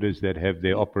outfitters that have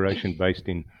their operation based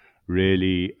in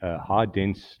really high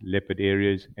dense leopard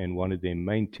areas, and one of their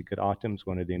main ticket items,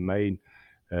 one of their main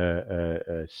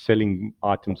selling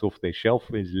items off their shelf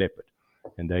is leopard,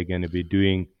 and they're going to be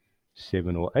doing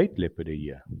 7 or 8 leopard a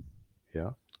year.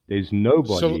 There's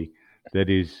nobody that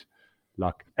is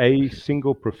like a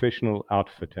single professional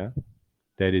outfitter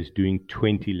that is doing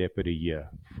 20 leopard a year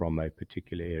from a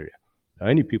particular area. The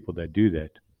only people that do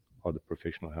that are the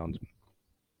professional houndsmen.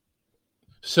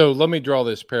 So let me draw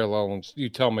this parallel, and you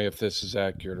tell me if this is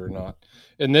accurate or not.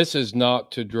 And this is not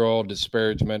to draw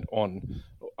disparagement on.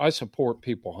 I support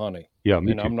people hunting. Yeah,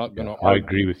 me too. I'm not going to. I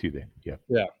agree with you there.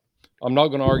 Yeah. I'm not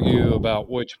going to argue about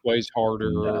which way's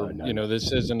harder. No.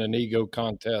 This isn't an ego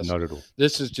contest. Not at all.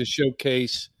 This is to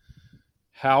showcase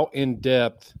how in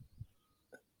depth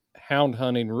hound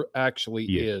hunting actually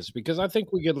is, because I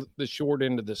think we get the short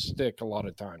end of the stick a lot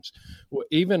of times,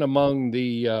 even among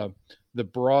the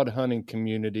broad hunting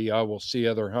community. I will see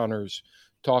other hunters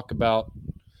talk about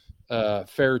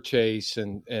fair chase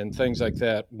and things like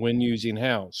that when using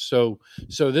hounds. So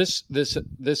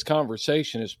this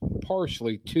conversation is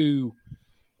partially to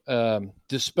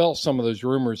dispel some of those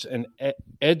rumors and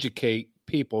educate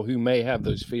people who may have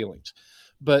those feelings.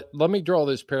 But let me draw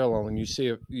this parallel, and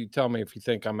you tell me if you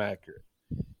think I'm accurate.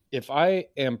 If I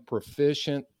am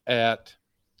proficient at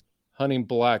hunting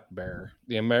black bear,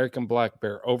 the American black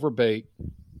bear, over bait,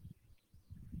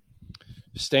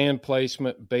 stand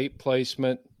placement, bait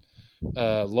placement,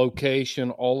 location,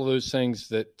 all of those things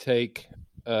that take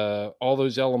all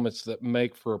those elements that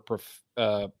make for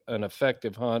an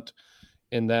effective hunt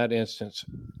in that instance,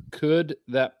 could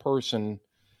that person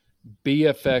be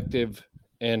effective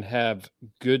and have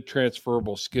good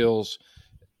transferable skills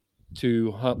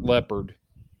to hunt leopard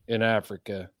in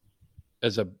Africa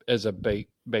as a bait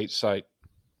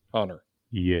hunter?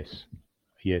 Yes.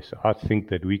 I think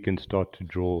that we can start to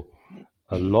draw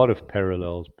a lot of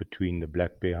parallels between the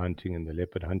black bear hunting and the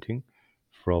leopard hunting,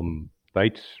 from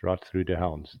baits right through to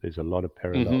hounds. There's a lot of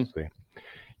parallels there.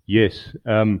 Yes.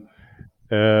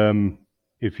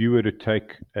 If you were to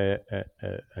take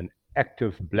an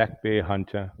active black bear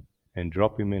hunter and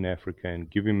drop him in Africa and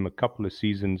give him a couple of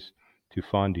seasons to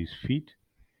find his feet,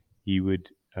 he would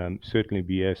certainly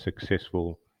be as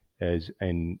successful as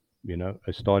a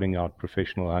starting out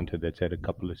professional hunter that's had a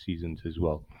couple of seasons as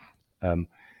well.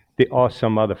 There are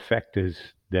some other factors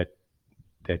that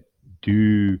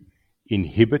do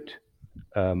inhibit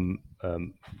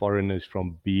foreigners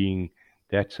from being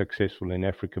that successful in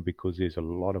Africa, because there's a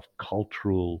lot of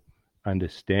cultural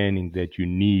understanding that you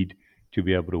need to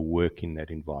be able to work in that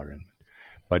environment.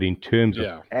 But in terms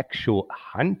of actual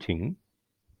hunting,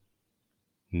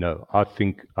 no. I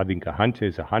think a hunter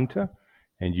is a hunter,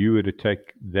 and you were to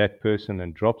take that person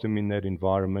and drop them in that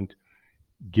environment,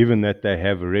 given that they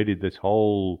have already this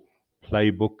whole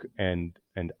playbook and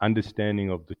understanding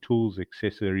of the tools,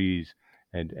 accessories,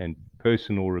 and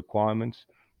personal requirements,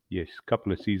 yes, a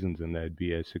couple of seasons and they'd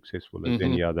be as successful as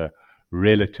any other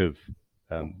relative,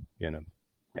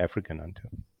 African hunter.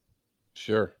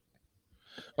 Sure.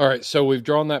 All right. So we've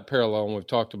drawn that parallel and we've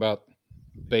talked about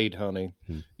bait hunting.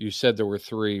 You said there were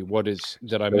 3.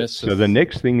 Did I miss? So the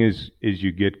next thing is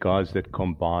you get guys that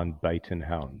combine bait and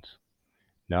hounds.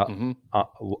 Now,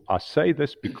 I say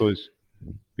this because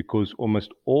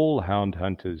almost all hound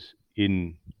hunters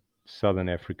in Southern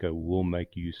Africa will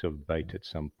make use of bait at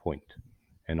some point.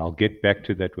 And I'll get back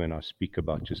to that when I speak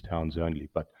about just hounds only.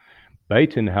 But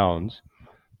bait and hounds,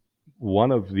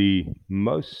 one of the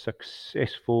most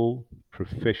successful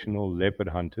professional leopard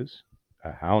hunters,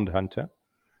 a hound hunter,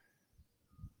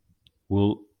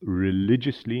 will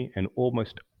religiously and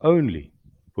almost only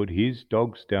put his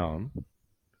dogs down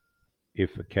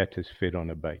if a cat is fed on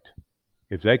a bait.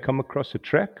 If they come across a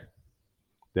track,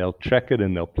 they'll track it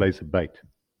and they'll place a bait.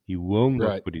 He will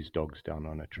not put his dogs down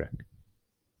on a track.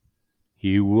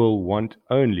 He will want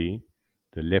only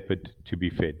the leopard to be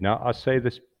fed. Now, I say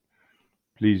this,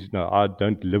 please, no, I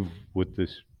don't live with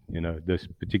this, this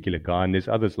particular guy, and there's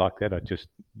others like that. I'm just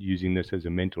using this as a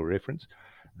mental reference.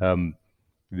 I've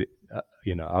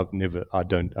never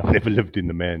lived in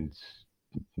the man's,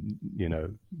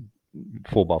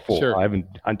 4x4. Sure. I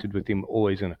haven't hunted with him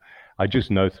always, and I just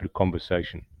know through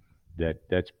conversation that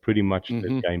that's pretty much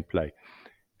the gameplay.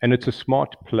 And it's a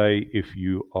smart play if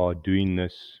you are doing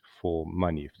this for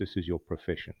money, if this is your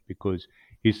profession, because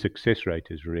his success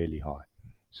rate is really high.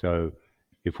 So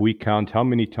if we count how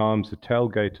many times the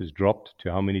tailgate is dropped to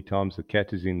how many times the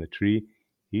cat is in the tree,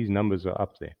 his numbers are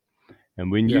up there. And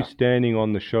when you're standing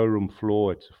on the showroom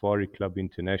floor at Safari Club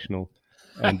International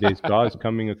and there's guys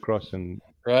coming across, and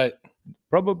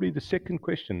probably the second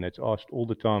question that's asked all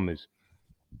the time is,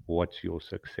 what's your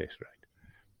success rate?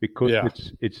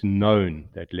 Because it's known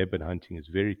that leopard hunting is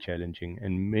very challenging,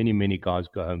 and many guys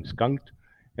go home skunked,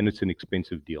 and it's an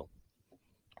expensive deal.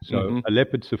 So a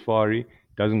leopard safari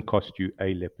doesn't cost you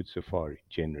a leopard safari,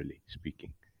 generally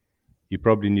speaking. You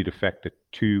probably need a factor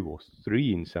 2 or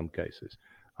 3 in some cases.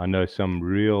 I know some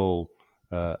real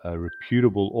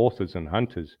reputable authors and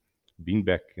hunters been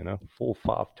back, 4 or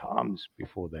 5 times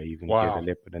before they even get a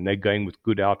leopard, and they're going with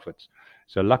good outfits.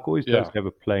 So luck always does have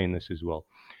a play in this as well.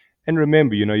 And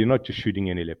remember, you're not just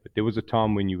shooting any leopard. There was a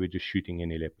time when you were just shooting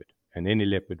any leopard, and any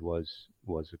leopard was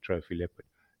a trophy leopard.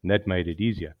 And that made it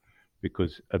easier,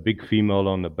 because a big female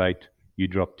on the bait, you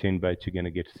drop 10 baits, you're going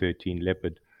to get 13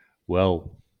 leopard.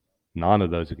 Well, 9 of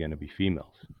those are going to be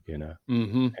females, and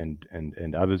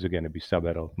others are going to be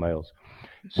sub-adult males.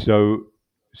 So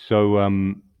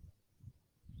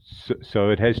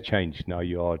it has changed. Now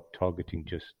you are targeting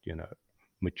just,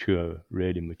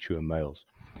 really mature males.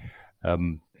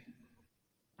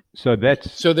 So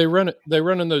they run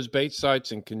in those bait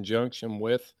sites in conjunction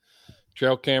with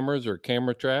trail cameras or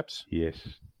camera traps? Yes,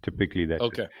 typically that's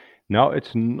okay. Now,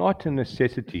 it's not a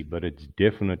necessity, but it's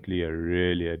definitely a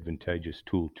really advantageous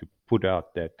tool to put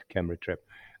out that camera trap,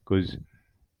 because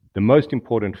the most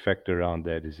important factor around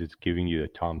that is it's giving you a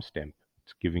timestamp.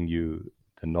 It's giving you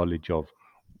the knowledge of,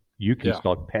 you can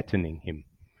start patterning him.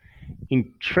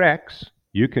 In tracks,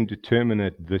 you can determine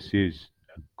that this is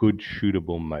a good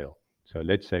shootable male. So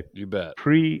let's say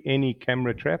pre any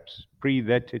camera traps, pre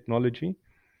that technology,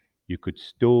 you could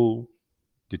still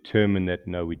determine that,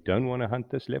 no, we don't want to hunt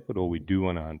this leopard, or we do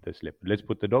want to hunt this leopard. Let's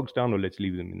put the dogs down, or let's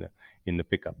leave them in the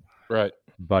pickup. Right.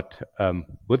 But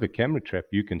with a camera trap,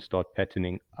 you can start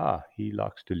patterning, he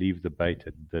likes to leave the bait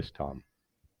at this time,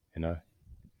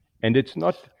 And it's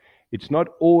not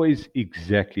always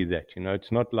exactly that,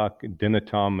 It's not like dinner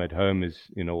time at home is,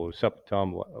 or supper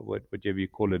time, whatever you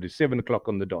call it, is 7 o'clock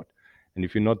on the dot. And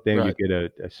if you're not there, Right. you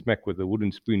get a smack with a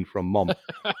wooden spoon from mom.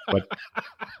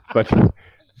 but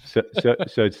so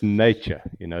it's nature.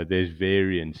 You know, there's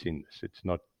variance in this. It's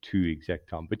not two exact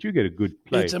time, but you get a good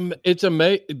play.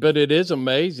 But it is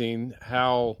amazing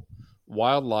how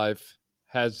wildlife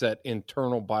has that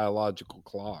internal biological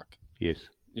clock. Yes.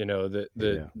 You know,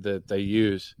 that they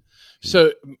use.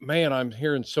 So, man, I'm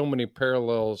hearing so many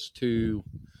parallels to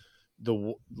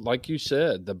like you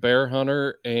said, the bear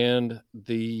hunter and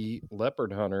the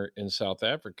leopard hunter in South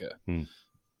Africa.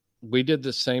 We did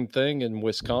the same thing in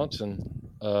Wisconsin.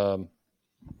 Got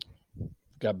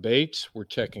baits. We're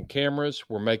checking cameras.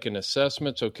 We're making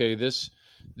assessments. Okay, this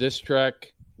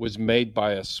track was made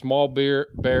by a small bear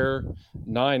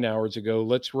 9 hours ago.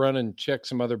 Let's run and check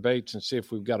some other baits and see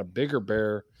if we've got a bigger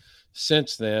bear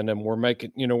since then. And we're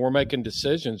making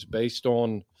decisions based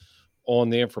on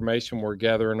the information we're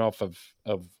gathering off of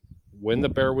when the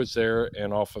bear was there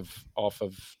and off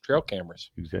of trail cameras.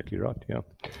 Exactly right. Yeah.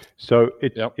 So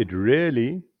it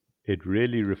really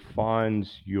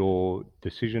refines your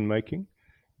decision making,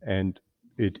 and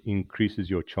it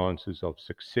increases your chances of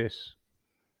success,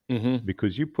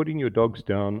 because you're putting your dogs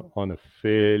down on a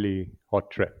fairly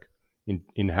hot track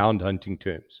in hound hunting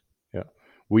terms. Yeah.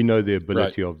 We know the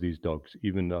ability of these dogs.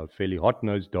 Even though a fairly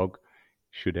hot-nosed dog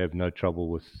should have no trouble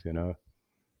with, you know,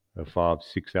 a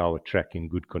 5-6 hour track in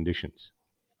good conditions.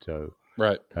 So,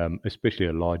 especially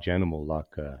a large animal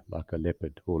like a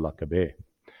leopard or like a bear.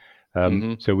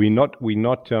 So we're not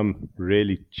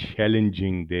really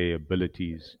challenging their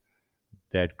abilities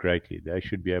that greatly. They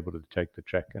should be able to take the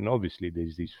track. And obviously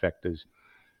there's these factors,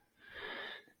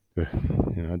 you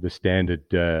know, the standard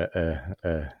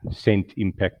scent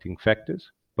impacting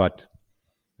factors, but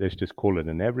let's just call it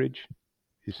an average.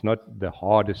 It's not the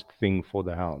hardest thing for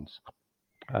the hounds.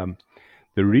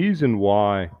 The reason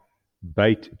why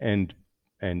bait and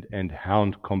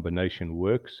hound combination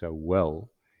works so well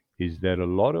is that a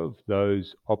lot of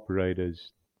those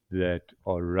operators that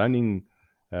are running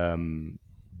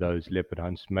those leopard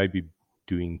hunts may be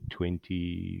doing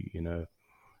 20, you know,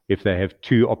 if they have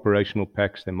 2 operational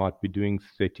packs, they might be doing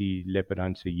 30 leopard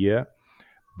hunts a year.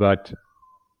 But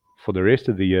for the rest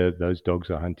of the year, those dogs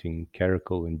are hunting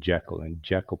caracal and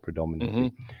jackal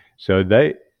predominantly. So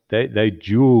they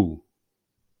dual,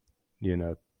 you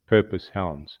know, purpose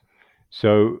hounds.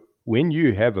 So when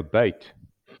you have a bait,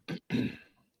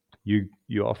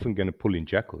 you're often going to pull in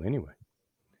jackal anyway.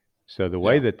 So the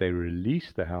way that they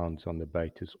release the hounds on the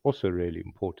bait is also really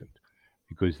important,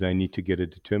 because they need to get a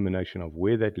determination of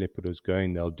where that leopard is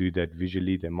going. They'll do that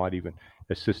visually. They might even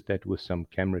assist that with some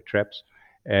camera traps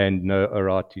and know, all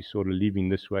right, he's sort of leaving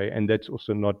this way. And that's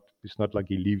also it's not like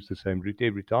he leaves the same route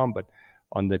every time, but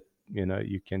on the, you know,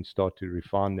 you can start to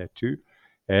refine that too.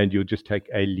 And you'll just take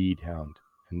a lead hound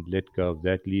and let go of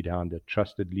that lead hound, a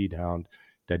trusted lead hound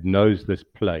that knows this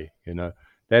play. You know,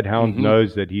 that hound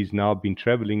knows that he's now been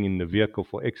traveling in the vehicle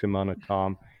for X amount of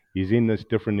time. He's in this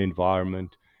different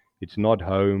environment. It's not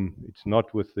home. It's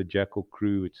not with the jackal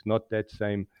crew. It's not that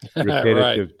same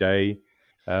repetitive day.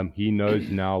 He knows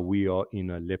now we are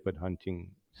in a leopard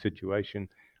hunting situation.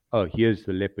 Oh, here's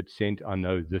the leopard scent. I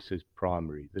know this is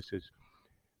primary.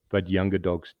 But younger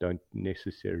dogs don't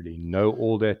necessarily know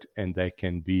all that, and they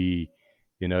can be,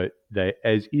 you know, they're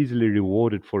as easily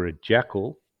rewarded for a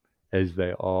jackal as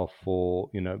they are for,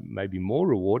 you know, maybe more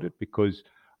rewarded because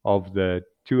of the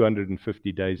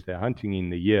 250 days they're hunting in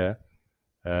the year.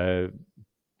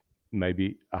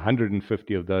 Maybe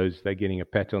 150 of those, they're getting a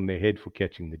pat on their head for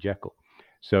catching the jackal.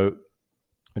 So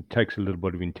it takes a little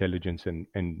bit of intelligence and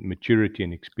maturity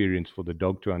and experience for the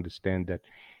dog to understand that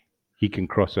he can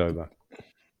cross over.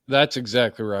 That's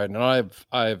exactly right. And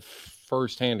I've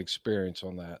firsthand experience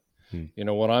on that. You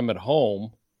know, when I'm at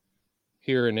home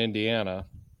here in Indiana,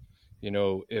 you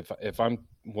know,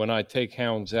 when I take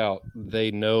hounds out,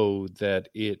 they know that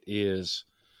it is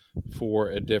for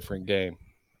a different game.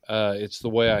 It's the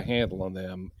way I handle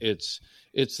them. It's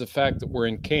the fact that we're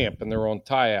in camp and they're on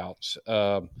tie outs.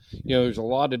 You know, there's a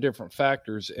lot of different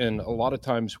factors, and a lot of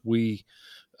times we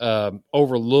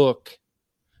overlook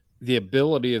the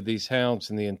ability of these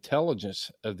hounds and the intelligence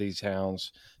of these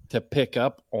hounds to pick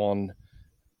up on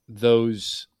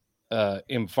those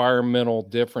environmental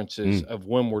differences of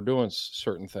when we're doing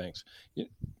certain things.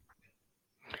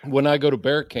 When I go to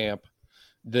bear camp,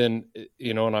 then,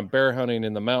 you know, and I'm bear hunting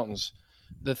in the mountains,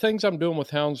 the things I'm doing with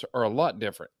hounds are a lot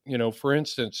different. You know, for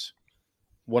instance,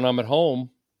 when I'm at home,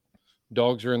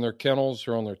 dogs are in their kennels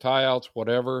or on their tie outs,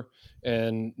 whatever,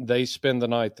 and they spend the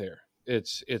night there.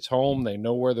 It's home. They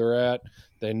know where they're at.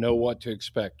 They know what to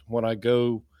expect. When I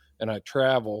go and I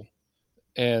travel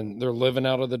and they're living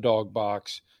out of the dog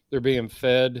box, they're being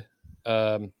fed,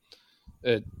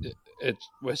 It's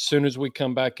as soon as we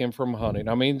come back in from hunting.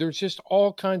 I mean, there's just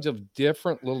all kinds of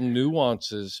different little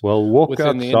nuances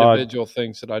within the individual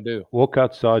things that I do. Walk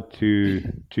outside to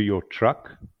your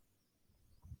truck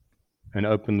and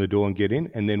open the door and get in,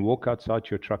 and then walk outside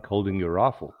your truck holding your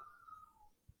rifle.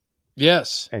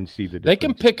 Yes, and see the difference. They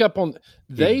can pick up on.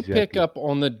 They pick up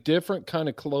on the different kind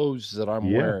of clothes that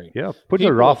I'm wearing. Yeah, put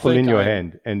a rifle in your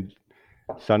hand, and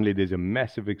suddenly there's a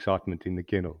massive excitement in the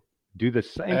kennel. Do the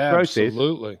same process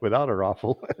without a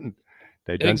rifle, and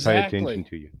they don't pay attention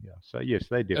to you. Yeah. So yes,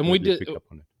 they definitely pick up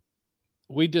on it.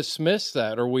 We dismiss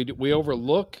that, or we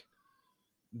overlook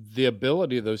the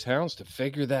ability of those hounds to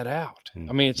figure that out.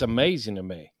 I mean, it's amazing to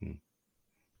me.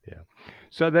 Yeah.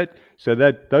 So that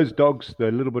those dogs, they're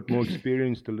a little bit more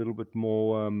experienced, a little bit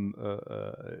more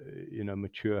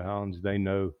mature hounds. They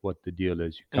know what the deal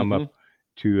is. You come up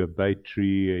to a bait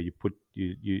tree,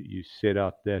 you set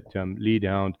out that lead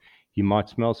hound. He might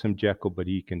smell some jackal, but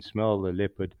he can smell the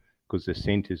leopard because the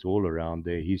scent is all around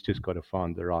there. He's just got to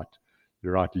find the right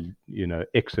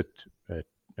exit,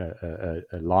 a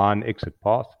line exit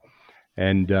path,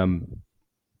 and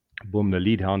boom, the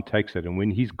lead hound takes it. And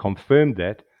when he's confirmed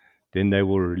that, then they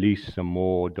will release some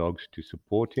more dogs to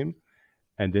support him,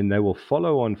 and then they will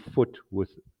follow on foot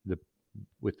with the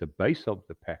base of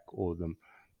the pack, or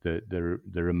the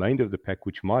remainder of the pack,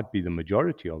 which might be the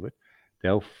majority of it.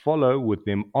 They'll follow with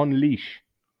them on leash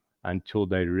until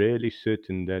they're really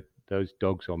certain that those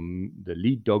dogs the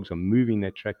lead dogs are moving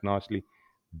that track nicely.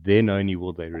 Then only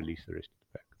will they release the rest of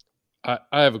the pack.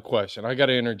 I have a question. I got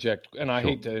to interject, and I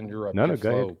hate to interrupt your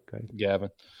flow, go ahead.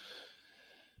 Gavin.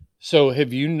 So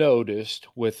have you noticed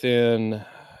within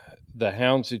the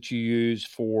hounds that you use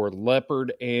for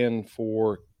leopard and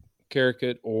for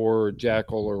Caracat or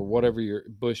jackal or whatever, your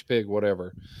bush pig,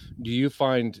 whatever, do you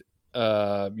find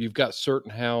you've got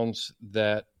certain hounds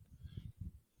that,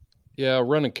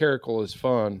 running caracal is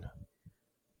fun,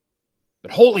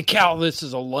 but holy cow, this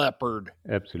is a leopard.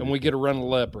 Absolutely. And we get to run a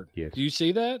leopard. Yes. Do you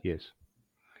see that?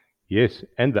 Yes.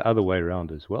 And the other way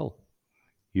around as well.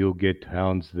 You'll get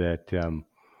hounds that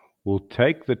will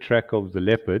take the track of the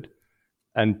leopard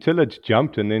until it's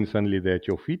jumped, and then suddenly they're at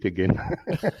your feet again.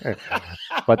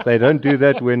 But they don't do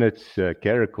that when it's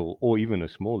caracal or even a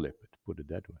small leopard, put it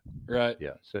that way. Right.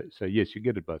 Yeah. So yes, you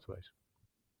get it both ways.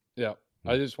 Yeah.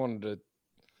 I just wanted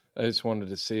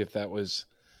to see if that was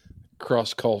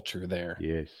cross culture there.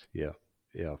 Yes. Yeah,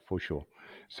 for sure.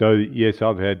 So yes,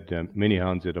 I've had many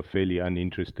hounds that are fairly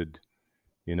uninterested,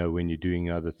 when you're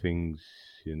doing other things,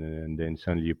 and then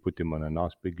suddenly you put them on a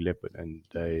nice big leopard, and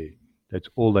that's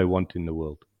all they want in the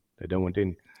world. They don't want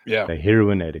any. Yeah. They're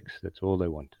heroin addicts. That's all they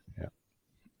want.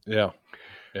 Yeah.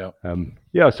 So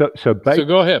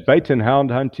go ahead. Bait and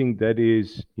hound hunting, that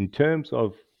is, in terms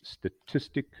of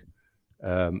statistic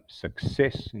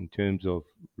success, in terms of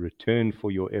return for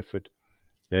your effort,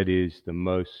 that is the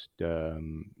most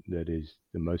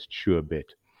sure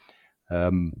bet.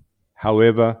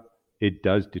 However, it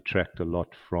does detract a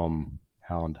lot from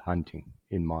hound hunting,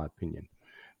 in my opinion,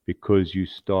 because you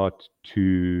start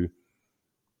to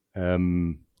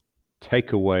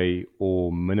take away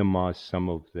or minimize some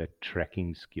of that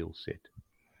tracking skill set.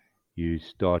 You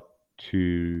start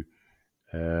to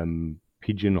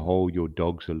pigeonhole your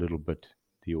dogs a little bit.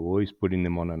 You're always putting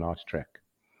them on a nice track.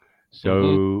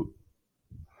 So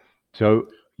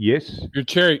yes,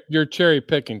 you're cherry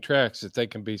picking tracks that they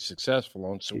can be successful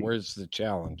on. So where's the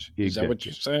challenge? Is that what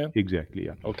you're saying? Exactly.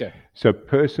 Yeah. Okay. So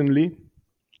personally,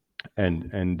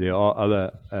 and there are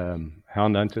other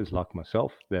hound hunters like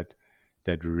myself that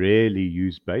rarely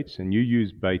use baits, and you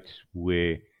use baits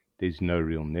where there's no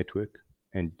real network,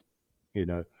 and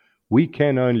we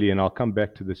can only, and I'll come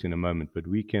back to this in a moment, but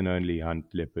we can only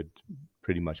hunt leopard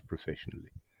pretty much professionally.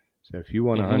 So if you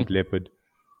want to hunt leopard,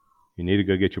 you need to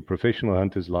go get your professional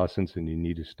hunter's license, and you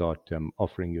need to start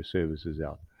offering your services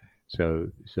out. So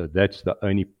that's the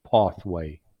only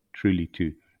pathway truly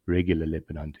to regular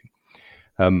leopard hunting.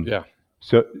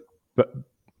 So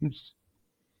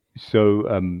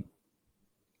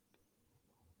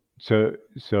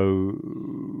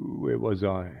where was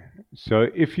I? So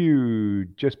if you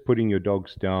just putting your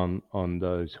dogs down on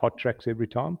those hot tracks every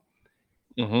time,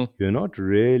 you're not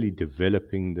really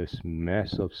developing this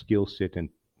massive skill set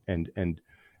and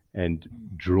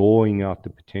drawing out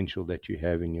the potential that you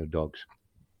have in your dogs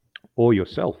or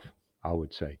yourself, I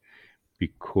would say,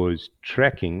 because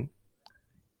tracking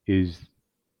is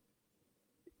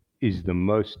the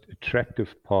most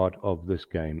attractive part of this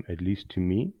game, at least to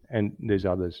me, and there's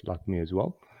others like me as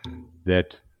well,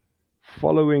 that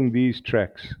following these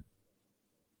tracks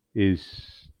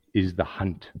is the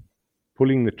hunt.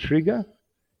 Pulling the trigger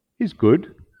is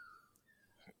good.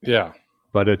 Yeah.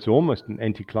 but it's almost an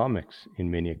anticlimax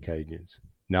in many occasions.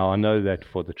 Now, I know that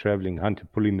for the traveling hunter,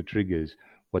 pulling the trigger is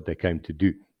what they came to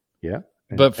do. Yeah.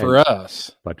 But for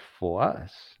us,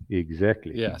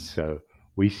 exactly. Yes. So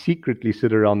we secretly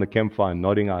sit around the campfire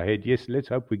nodding our head. Yes, let's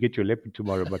hope we get your leopard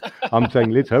tomorrow. But I'm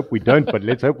saying, let's hope we don't, but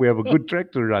let's hope we have a good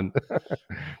tractor run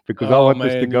because I want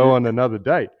this to go on another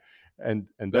day. And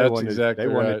they That's want exactly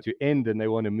it to end, and they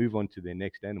want to move on to their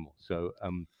next animal. So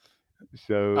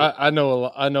I know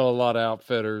a lot of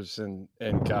outfitters and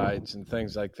guides and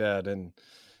things like that, and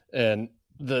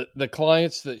the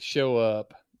clients that show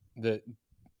up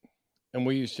and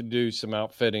we used to do some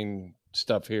outfitting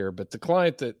stuff here, but the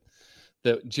client that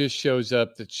just shows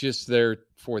up, that's just there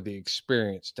for the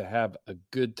experience, to have a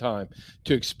good time,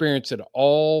 to experience it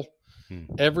all,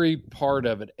 every part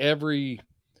of it, every,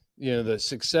 the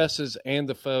successes and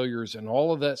the failures and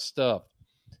all of that stuff.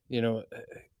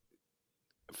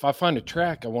 If I find a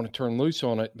track, I want to turn loose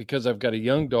on it because I've got a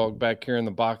young dog back here in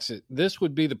the box. This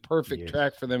would be the perfect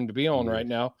track for them to be on right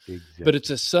now. Exactly. But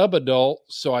it's a sub-adult,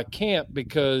 so I can't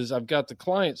because I've got the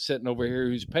client sitting over here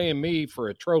who's paying me for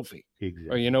a trophy.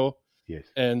 Exactly. Yes.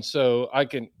 And so I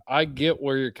get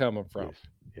where you're coming from. Yes.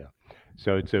 Yeah.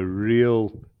 So it's a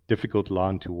real difficult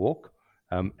line to walk,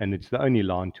 and it's the only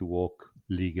line to walk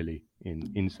legally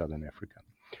in Southern Africa.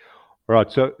 All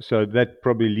right, so that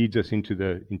probably leads us into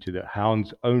the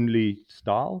hounds only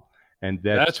style, and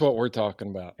that's what we're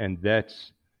talking about. And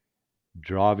that's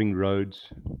driving roads,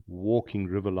 walking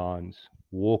river lines,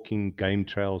 walking game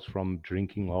trails from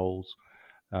drinking holes,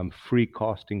 free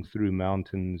casting through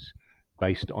mountains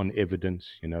based on evidence,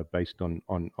 based on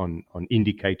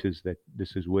indicators that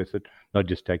this is worth it, not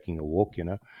just taking a walk.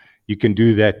 You can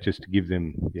do that just to give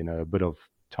them a bit of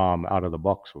time out of the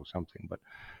box or something, but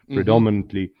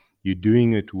predominantly you're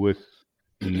doing it with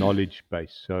knowledge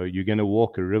base. So you're going to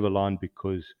walk a river line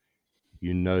because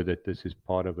you know that this is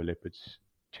part of a leopard's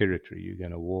territory. You're going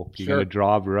to walk, you're going to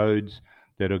drive roads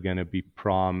that are going to be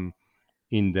prime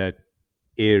in that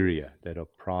area, that are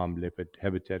prime leopard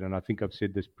habitat. And I think I've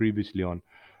said this previously on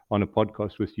a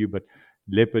podcast with you, but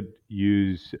leopard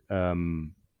use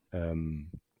 30%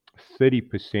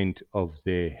 of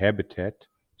their habitat,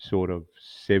 sort of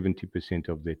 70%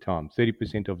 of their time,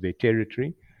 30% of their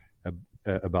territory,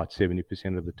 about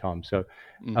 70% of the time. So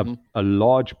a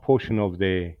large portion of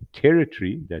their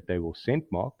territory that they will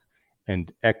scent mark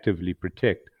and actively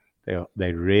protect,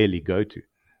 they rarely go to.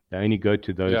 They only go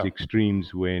to those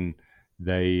extremes when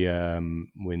they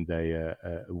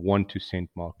want to scent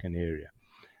mark an area.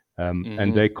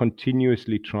 And they're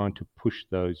continuously trying to push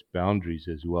those boundaries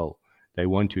as well. They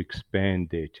want to expand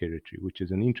their territory, which is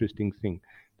an interesting thing.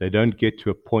 They don't get to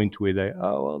a point where they,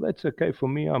 oh, well, that's okay for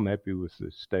me. I'm happy with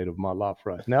the state of my life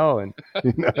right now. And,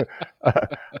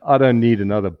 I don't need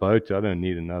another boat. I don't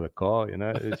need another car.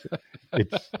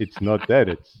 It's not that.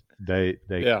 It's they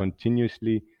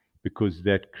continuously, because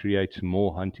that creates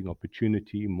more hunting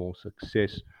opportunity, more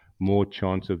success, more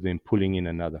chance of them pulling in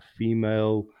another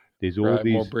female. There's all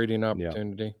these more breeding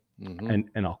opportunity. Yeah.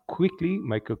 And I'll quickly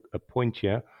make a point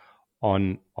here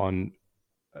on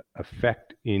a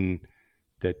fact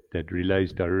that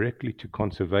relates directly to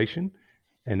conservation,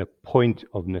 and a point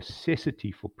of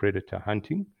necessity for predator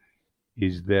hunting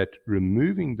is that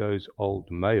removing those old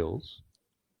males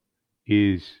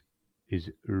is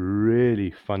really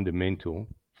fundamental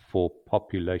for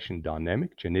population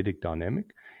dynamic, genetic dynamic,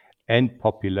 and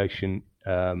population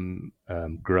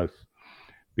growth.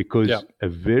 Because a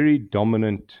very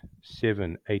dominant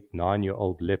 7, 8,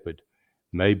 9-year-old leopard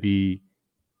may be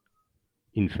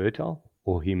infertile,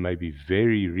 or he may be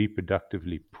very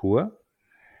reproductively poor,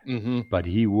 but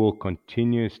he will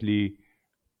continuously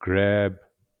grab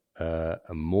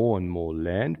more and more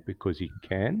land because he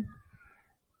can.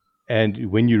 And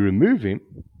when you remove him,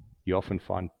 you often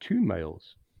find 2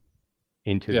 males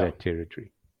enter that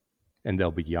territory. And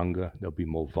they'll be younger, they'll be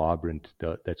more vibrant.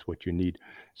 That's what you need.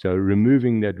 So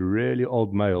removing that really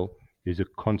old male is a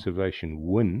conservation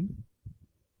win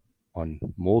on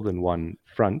more than one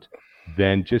front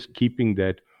than just keeping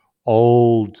that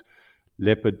old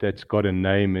leopard that's got a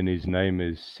name, and his name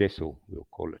is Cecil, we'll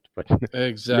call it. But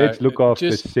exactly. Let's look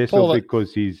after Cecil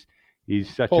because he's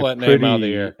such a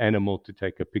pretty animal to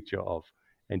take a picture of.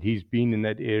 And he's been in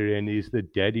that area, and he's the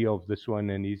daddy of this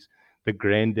one, and he's the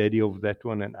granddaddy of that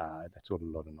one, and that's all a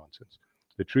lot of nonsense.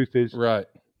 The truth is,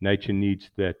 nature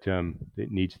needs that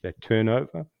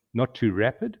turnover, not too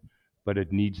rapid, but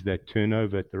it needs that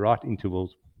turnover at the right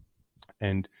intervals,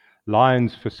 and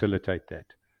lions facilitate that.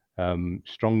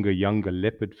 Stronger, younger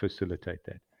leopard facilitate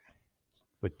that.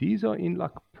 But these are in like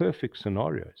perfect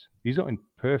scenarios. These are in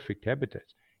perfect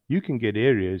habitats. You can get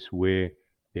areas where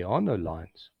there are no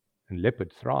lions, and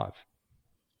leopard thrive.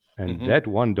 And that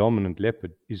one dominant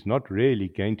leopard is not really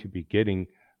going to be getting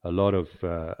a lot of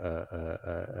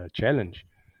challenge.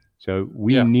 So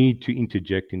we need to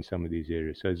interject in some of these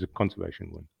areas. So it's a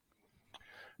conservation win.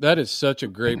 That is such a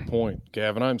great point,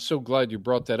 Gavin. I'm so glad you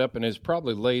brought that up, and it's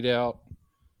probably laid out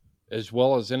as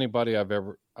well as anybody I've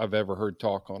ever heard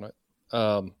talk on it.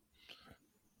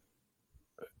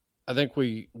 I think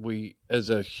we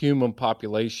as a human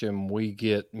population, we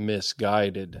get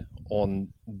misguided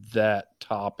on that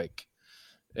topic,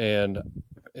 and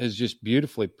is just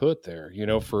beautifully put there. You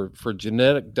know, for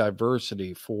genetic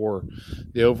diversity, for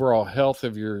the overall health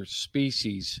of your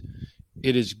species,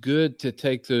 it is good to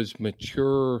take those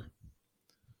mature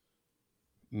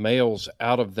males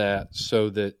out of that so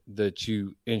that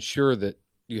you ensure that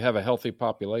you have a healthy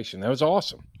population. That was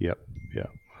awesome. Yep. Yeah.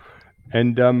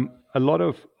 And a lot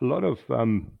of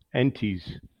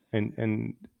antis,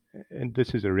 and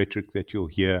this is a rhetoric that you'll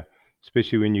hear,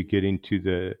 especially when you get into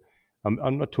the.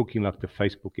 I'm not talking like the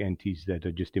Facebook antis that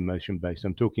are just emotion based.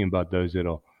 I'm talking about those that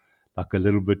are like a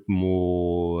little bit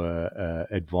more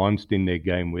advanced in their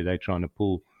game, where they're trying to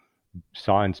pull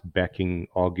science backing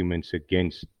arguments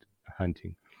against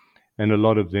hunting. And a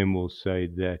lot of them will say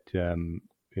that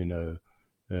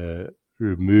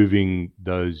removing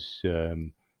those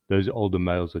older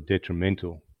males are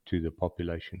detrimental to the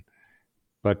population,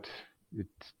 but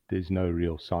there's no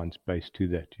real science base to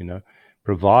that,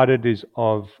 provided is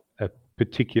of a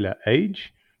particular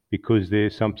age, because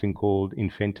there's something called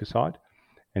infanticide,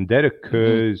 and that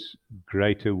occurs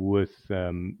greater with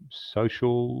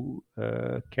social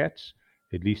cats,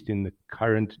 at least in the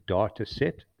current data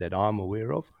set that I'm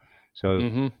aware of.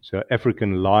 So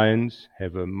African lions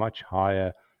have a much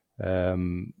higher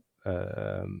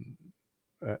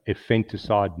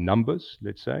infanticide numbers,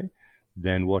 let's say,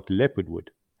 than what leopard would.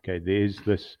 Okay, there's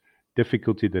this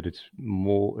difficulty that it's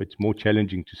more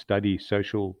challenging to study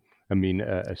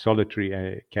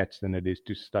solitary cats than it is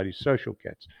to study social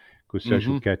cats, because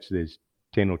social cats, there's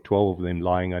 10 or 12 of them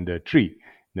lying under a tree.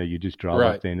 You just drive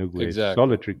up there and look. Exactly.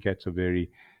 Solitary cats are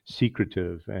very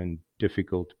secretive and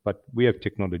difficult, but we have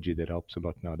technology that helps a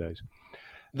lot nowadays.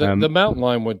 The mountain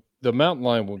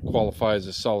lion would qualify as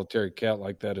a solitary cat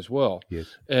like that as well. Yes.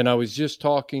 And I was just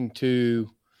talking to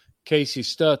Casey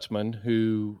Stutzman,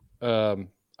 who I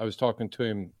was talking to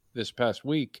him this past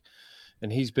week,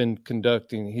 and he's been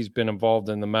involved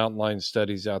in the mountain lion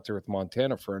studies out there with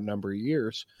Montana for a number of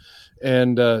years.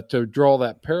 And to draw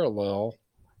that parallel,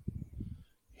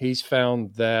 he's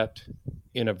found that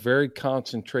in a very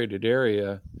concentrated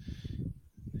area,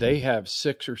 they have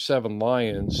 6 or 7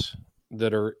 lions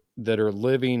that are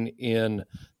living in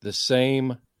the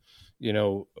same,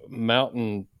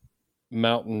 mountain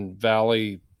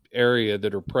valley area,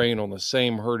 that are preying on the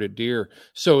same herd of deer.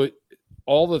 So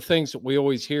all the things that we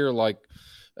always hear, like,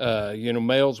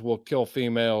 males will kill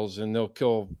females and they'll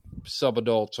kill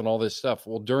subadults and all this stuff.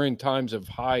 Well, during times of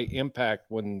high impact,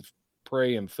 when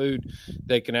prey and food,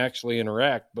 they can actually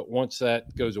interact, but once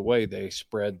that goes away, they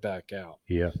spread back out.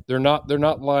 Yeah, they're not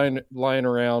lying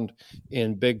around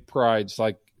in big prides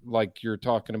like you're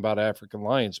talking about African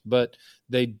lions, but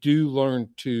they do learn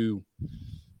to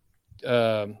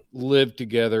live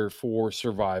together for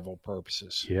survival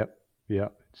purposes. Yeah,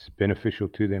 it's beneficial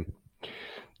to them.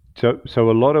 So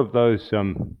a lot of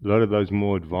those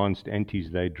more advanced antis,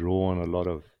 they draw on a lot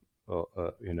of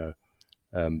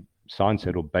science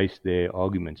that will base their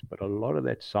arguments, but a lot of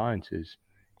that science is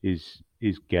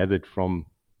gathered from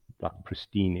like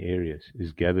pristine areas,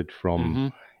 is gathered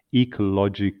from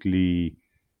ecologically,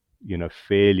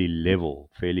 fairly level,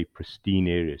 fairly pristine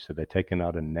areas. So they're taken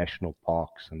out of national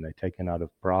parks and they're taken out of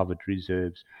private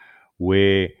reserves,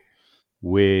 where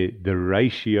the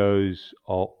ratios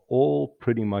are all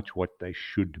pretty much what they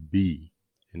should be.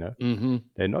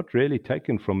 They're not really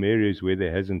taken from areas where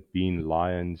there hasn't been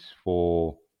lions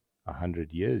for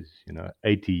 100 years,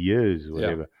 80 years,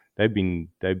 whatever. Yeah.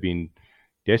 They've been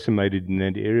decimated in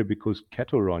that area because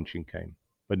cattle ranching came,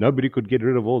 but nobody could get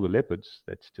rid of all the leopards.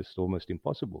 That's just almost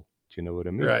impossible. Do you know what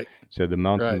I mean? Right. So the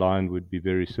mountain lion would be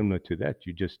very similar to that.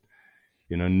 You just,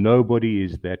 nobody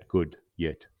is that good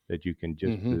yet that you can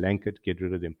just blanket get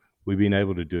rid of them. We've been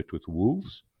able to do it with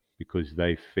wolves because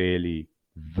they're fairly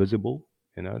visible.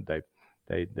 They're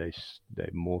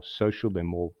more social. They're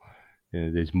more.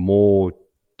 There's more.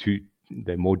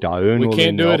 They're more diurnal. We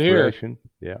can't do it operation.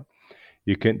 Here. Yeah,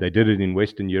 you can. They did it in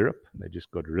Western Europe. They just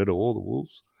got rid of all the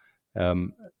wolves.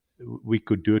 We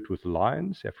could do it with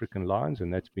lions, African lions,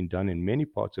 and that's been done in many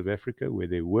parts of Africa where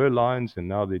there were lions, and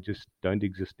now they just don't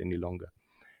exist any longer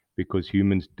because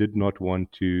humans did not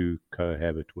want to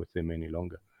cohabit with them any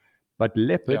longer. But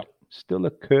leopard still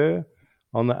occur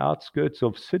on the outskirts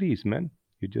of cities, man.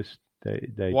 You just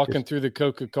they Walking just, through the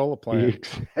Coca-Cola plant.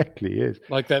 exactly, yes.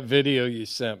 Like that video you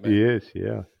sent me. Yes,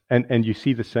 yeah. And you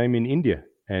see the same in India,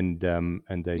 and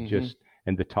they just,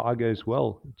 and the tiger as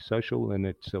well. It's social and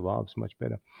it survives much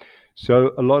better.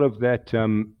 So a lot of that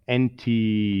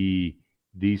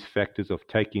these factors of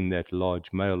taking that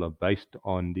large male are based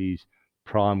on these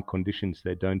prime conditions.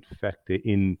 They don't factor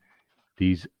in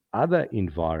these other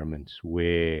environments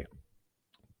where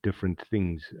different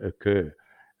things occur.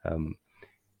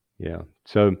 Yeah.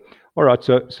 So, all right.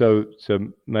 So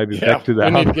maybe back to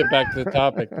that. We need to get back to the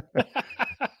topic.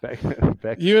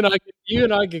 back. You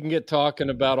and I can get talking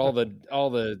about all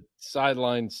the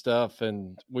sideline stuff,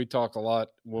 and we talk a lot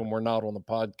when we're not on the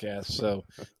podcast, so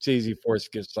it's easy for us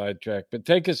to get sidetracked. But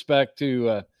take us back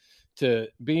to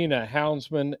being a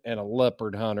houndsman and a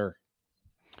leopard hunter.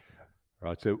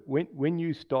 Right. So when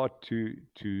you start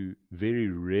to very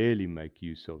rarely make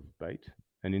use of bait,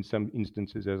 and in some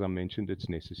instances, as I mentioned, it's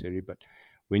necessary, but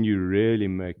when you rarely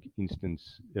make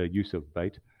use of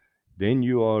bait, then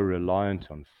you are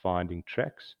reliant on finding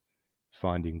tracks,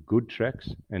 finding good tracks,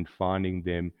 and finding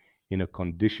them in a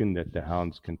condition that the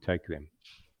hounds can take them.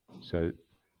 So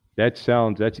that's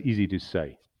easy to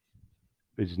say.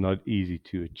 It's not easy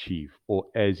to achieve, or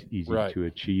as easy to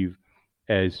achieve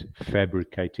as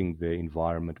fabricating the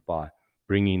environment by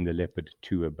bringing the leopard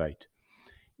to a bait.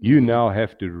 You now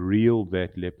have to reel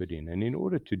that leopard in. And in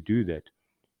order to do that,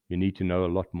 you need to know a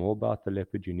lot more about the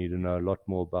leopard. You need to know a lot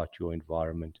more about your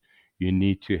environment. You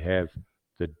need to have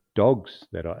the dogs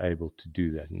that are able to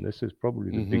do that. And this is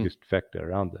probably the biggest factor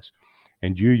around this.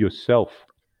 And you yourself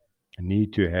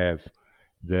need to have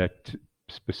that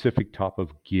specific type of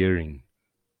gearing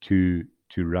to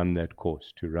run that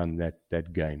course, to run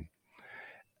that game.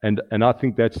 And I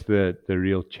think that's the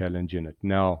real challenge in it.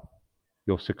 Now,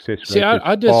 your success rate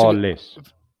is far less.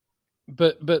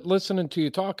 But listening to you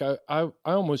talk, I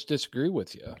almost disagree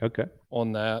with you. Okay.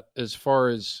 On that, as far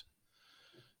as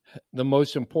the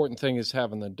most important thing is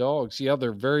having the dogs. Yeah,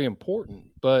 they're very important,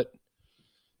 but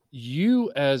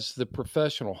you as the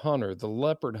professional hunter, the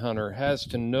leopard hunter, has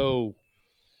to know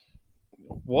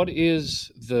what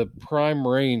is the prime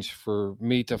range for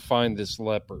me to find this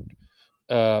leopard.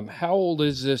 How old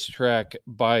is this track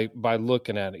by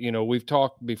looking at it? You know, we've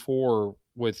talked before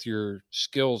with your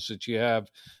skills that you have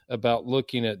about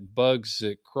looking at bugs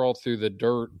that crawl through the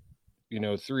dirt,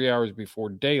 3 hours before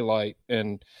daylight,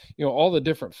 and, all the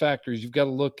different factors. You've got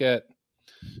to look at,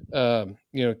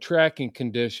 tracking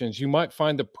conditions. You might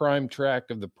find the prime track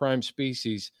of the prime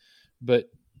species, but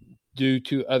due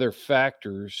to other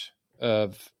factors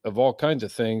of all kinds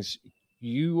of things,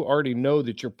 you already know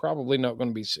that you're probably not going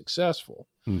to be successful.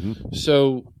 Mm-hmm.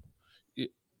 So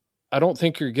I don't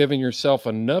think you're giving yourself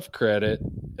enough credit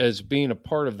as being a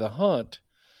part of the hunt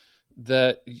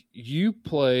that you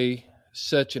play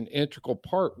such an integral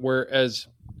part. Whereas,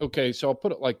 okay, so I'll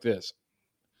put it like this.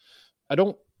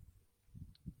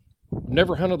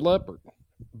 Never hunted leopard,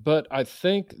 but I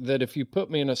think that if you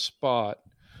put me in a spot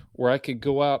where I could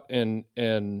go out and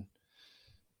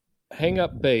hang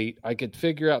up bait, I could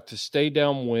figure out to stay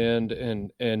downwind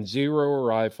and zero a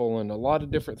rifle and a lot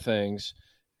of different things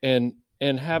and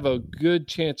have a good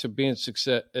chance of being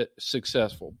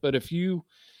successful. But if you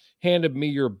handed me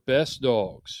your best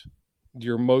dogs,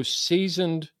 your most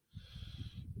seasoned,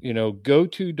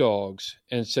 go-to dogs,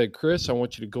 and said, Chris, I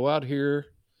want you to go out here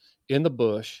in the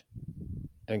bush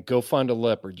and go find a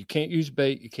leopard. You can't use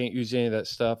bait. You can't use any of that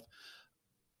stuff.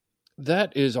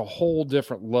 That is a whole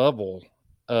different level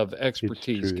of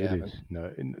expertise, Gavin. It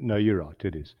is. No, you're right.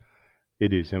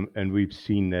 It is, and we've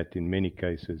seen that in many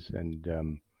cases.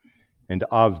 And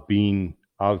I've been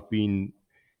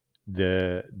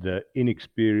the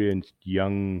inexperienced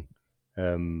young,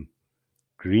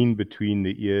 green between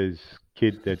the ears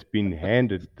kid that's been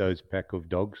handed those pack of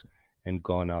dogs and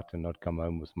gone out and not come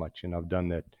home with much. And I've done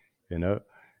that,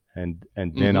 and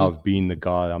then I've been the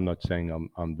guy. I'm not saying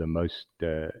I'm the most,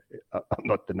 I'm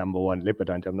not the number one leopard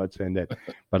hunter. I'm not saying that,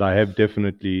 but I have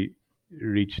definitely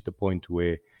reached the point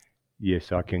where,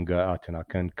 yes, I can go out and I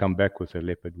can come back with a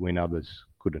leopard when others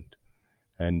couldn't.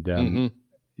 And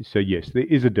so, yes, there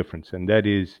is a difference, and that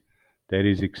is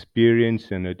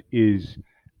experience, and it is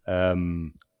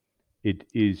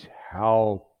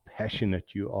how passionate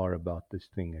you are about this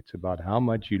thing. It's about how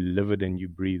much you live it and you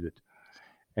breathe it.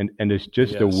 And it's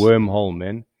just a wormhole,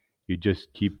 man. You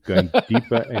just keep going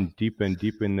deeper and deeper and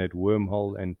deeper in that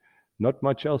wormhole, and not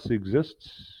much else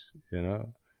exists,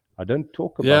 I don't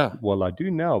talk about, well, I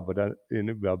do now, but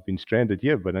I've been stranded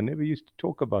here, but I never used to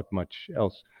talk about much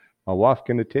else. My wife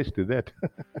can attest to that.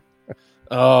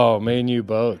 Oh, me and you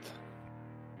both.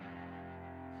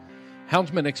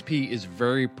 Houndsman XP is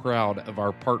very proud of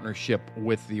our partnership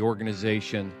with the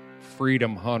organization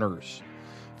Freedom Hunters.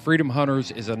 Freedom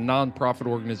Hunters is a nonprofit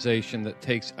organization that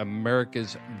takes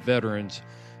America's veterans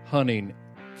hunting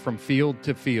from field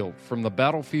to field, from the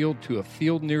battlefield to a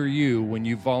field near you when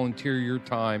you volunteer your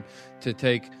time to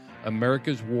take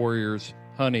America's warriors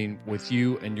hunting with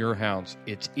you and your hounds.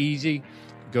 It's easy.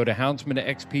 Go to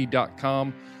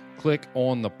houndsmanxp.com, click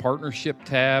on the partnership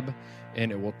tab, and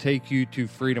it will take you to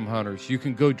Freedom Hunters. You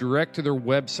can go direct to their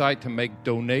website to make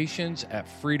donations at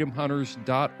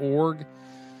freedomhunters.org.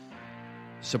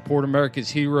 Support America's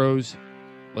heroes.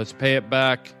 Let's pay it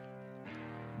back.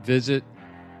 Visit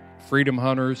Freedom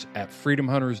Hunters at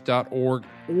freedomhunters.org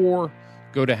or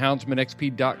go to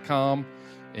houndsmanxp.com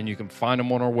and you can find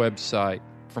them on our website.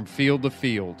 From field to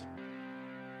field.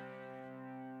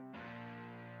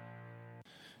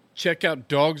 Check out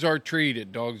Dogs Are Treed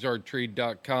at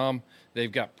dogsaretreed.com.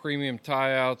 They've got premium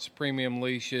tie-outs, premium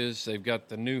leashes. They've got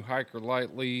the new Hiker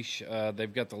Light leash.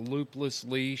 They've got the loopless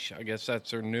leash. I guess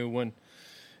that's their new one.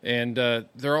 And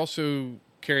they're also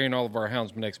carrying all of our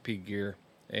Houndsman XP gear.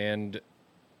 And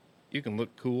you can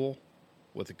look cool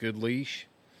with a good leash.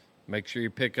 Make sure you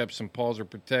pick up some Paws Are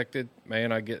Protected.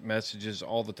 Man, I get messages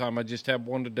all the time. I just had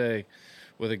one today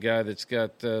with a guy that's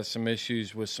got some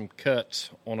issues with some cuts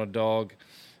on a dog.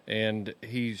 And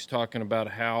he's talking about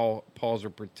how Paws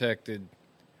Are Protected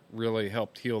really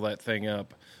helped heal that thing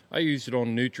up. I used it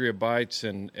on Nutria Bites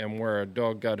and where a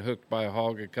dog got hooked by a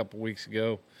hog a couple weeks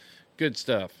ago. Good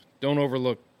stuff. Don't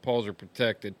overlook Paws Are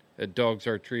Protected at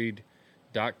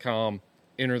dogsaretreed.com.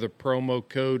 Enter the promo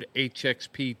code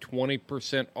HXP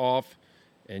 20% off,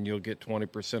 and you'll get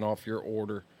 20% off your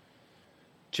order.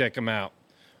 Check them out.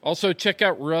 Also, check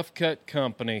out Rough Cut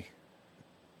Company.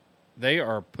 They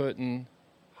are putting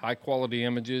high-quality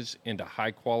images into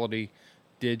high-quality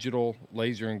digital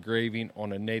laser engraving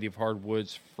on a native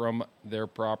hardwoods from their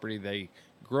property. They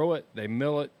grow it, they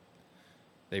mill it,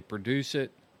 they produce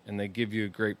it, and they give you a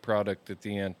great product at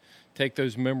the end. Take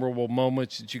those memorable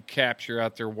moments that you capture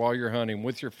out there while you're hunting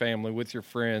with your family, with your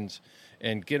friends,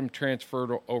 and get them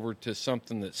transferred over to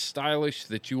something that's stylish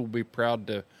that you will be proud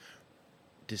to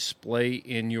display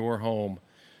in your home.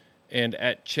 And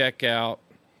at checkout,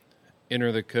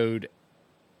 enter the code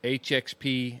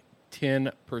HXP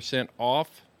 10%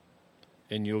 off,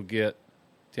 and you'll get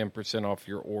 10% off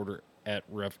your order at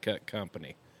Rough Cut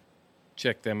Company.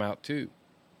 Check them out too.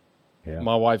 Yeah.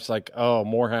 My wife's like, "Oh,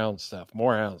 more hound stuff,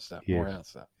 more hound stuff, Yeah. more hound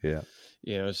stuff." Yeah.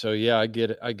 You know, so yeah, I get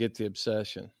it. I get the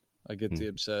obsession. The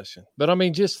obsession. But I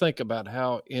mean, just think about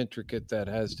how intricate that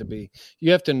has to be. You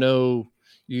have to know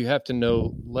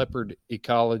leopard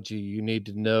ecology. You need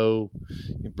to know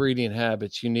breeding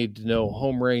habits. You need to know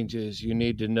home ranges. You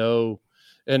need to know,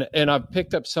 and I've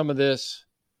picked up some of this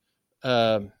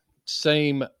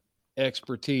same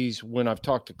expertise when I've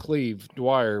talked to Cleve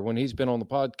Dwyer when he's been on the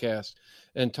podcast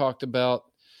and talked about,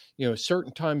 you know,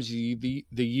 certain times of the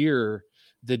year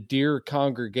the deer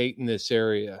congregate in this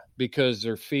area because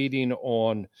they're feeding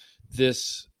on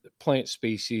this plant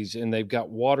species and they've got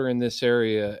water in this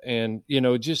area, and you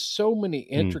know, just so many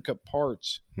intricate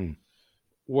parts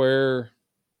where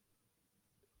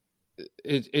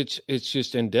it's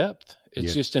just in depth.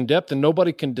 It's just in depth, and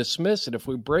nobody can dismiss it if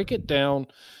we break it down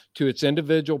to its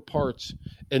individual parts,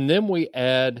 and then we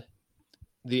add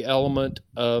the element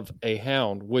of a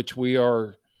hound, which we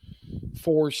are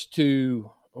forced to,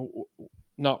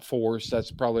 not forced,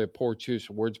 that's probably a poor choice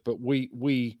of words, but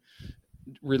we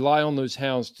rely on those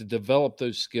hounds to develop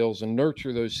those skills and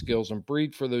nurture those skills and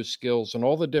breed for those skills and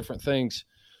all the different things.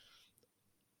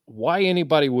 Why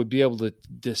anybody would be able to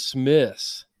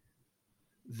dismiss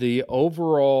the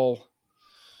overall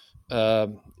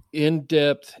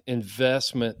in-depth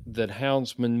investment that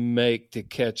houndsmen make to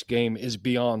catch game is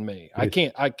beyond me.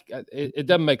 Yes. It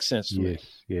doesn't make sense to me.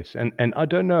 Yes. And I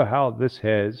don't know how this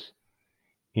has,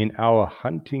 in our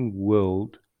hunting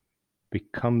world,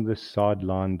 become the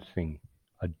sidelined thing.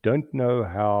 I don't know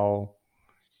how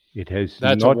it has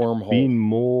not been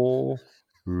more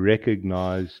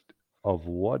recognized of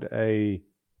what an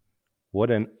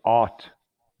art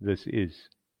this is.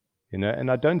 You know,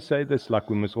 and I don't say this like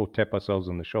we must all tap ourselves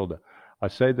on the shoulder. I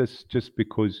say this just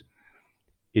because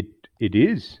it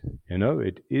is, you know,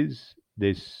 it is.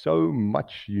 There's so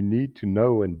much you need to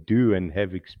know and do and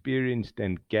have experienced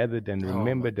and gathered and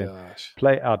remembered and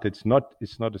play out. It's not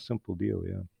a simple deal,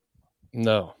 yeah.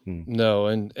 No,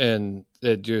 and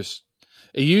it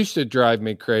used to drive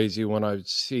me crazy when I would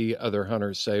see other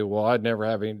hunters say, "Well, I'd never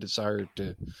have any desire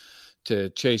to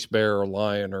chase bear or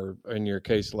lion or, in your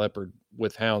case, leopard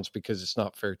with hounds because it's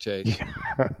not fair chase."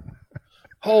 Yeah.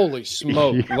 Holy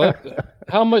smoke!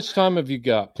 How much time have you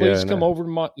got? Please Yeah, come no. over to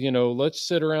my, let's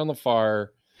sit around the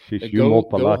fire. Sheesh, Go- you're more go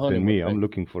polite hunting than me. with me. I'm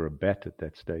looking for a bat at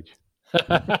that stage.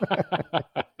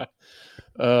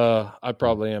 I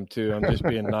probably am too. I'm just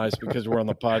being nice because we're on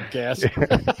the podcast.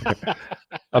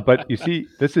 But you see,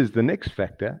 this is the next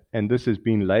factor, and this has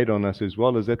been laid on us as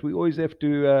well, is that we always have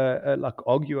to like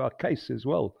argue our case as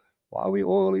well. Why are we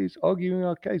always arguing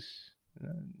our case?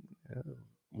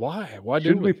 Why? Why do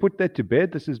Shouldn't we we? put that to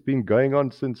bed? This has been going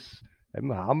on since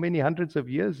how many hundreds of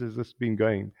years has this been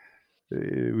going?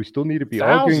 We still need to be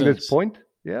arguing this Thousands. point.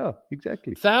 Yeah,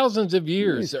 exactly. Thousands of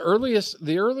years. Yes.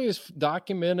 The earliest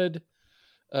documented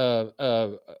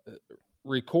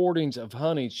recordings of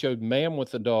hunting showed man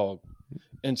with a dog,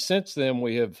 and since then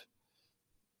we have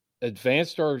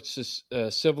advanced our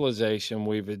civilization.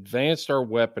 We've advanced our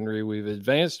weaponry. We've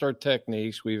advanced our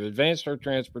techniques. We've advanced our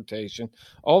transportation.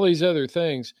 All these other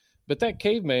things, but that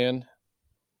caveman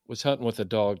was hunting with a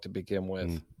dog to begin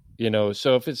with.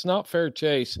 So if it's not fair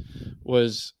chase,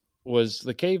 was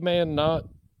the caveman not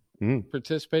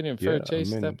participating in fair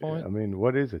chase at that point? I mean,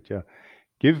 what is it? Yeah,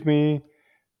 give me.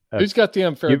 Who's got the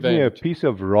unfair Give me a advantage? piece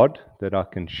of rod that I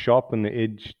can sharpen the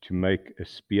edge to make a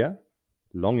spear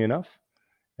long enough,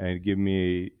 and give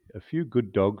me a few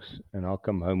good dogs, and I'll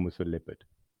come home with a leopard.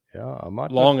 Yeah, I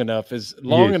might Long not, enough is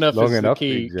long Yes, enough long is enough, the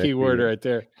key exactly, word yeah. right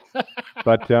there.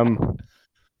 but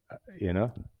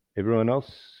everyone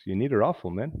else, you need a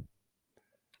rifle, man.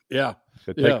 Yeah,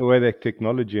 So take Yeah. away that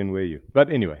technology and wear you. But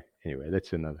anyway,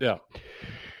 that's another. yeah,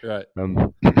 right.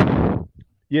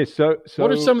 Yes. So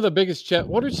What are some of the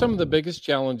biggest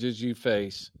challenges you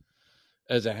face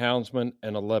as a houndsman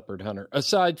and a leopard hunter,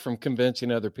 aside from convincing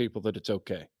other people that it's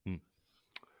okay?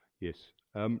 Yes.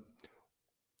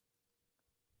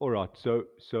 All right.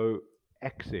 So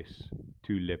access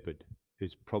to leopard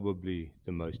is probably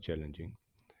the most challenging,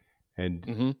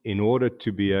 and in order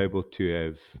to be able to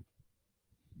have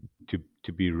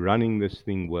to be running this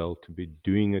thing well, to be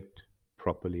doing it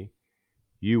properly,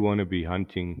 you want to be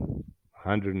hunting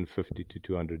 150 to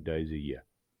 200 days a year.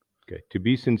 Okay. To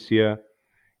be sincere,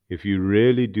 if you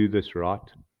really do this right,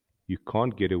 you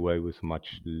can't get away with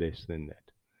much less than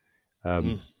that.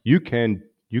 You can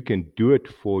do it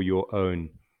for your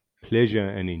own pleasure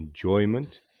and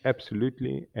enjoyment,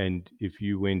 absolutely. And if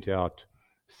you went out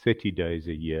 30 days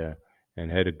a year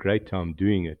and had a great time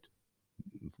doing it,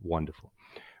 wonderful.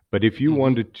 But if you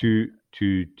wanted to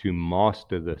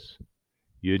master this,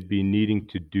 you'd be needing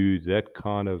to do that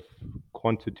kind of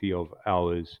quantity of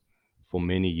hours for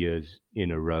many years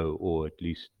in a row, or at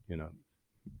least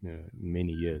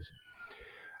many years.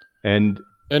 And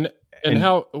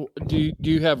how do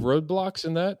you have roadblocks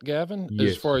in that, Gavin?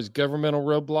 Yes. As far as governmental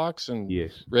roadblocks and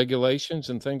yes, regulations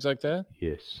and things like that?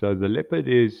 yes. So the leopard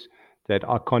is that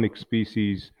iconic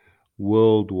species,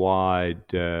 worldwide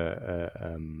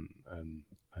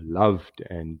loved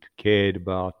and cared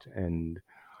about, and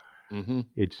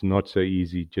it's not so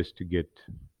easy just to get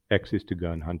access to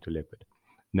go and hunt a leopard.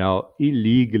 Now,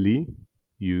 illegally,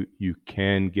 you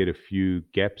can get a few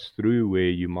gaps through where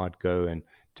you might go and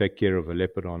take care of a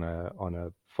leopard on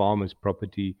a farmer's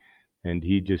property, and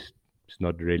he just is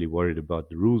not really worried about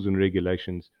the rules and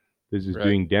regulations. This is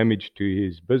doing damage to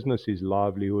his business, his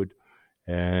livelihood,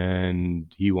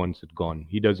 and he wants it gone.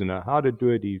 He doesn't know how to do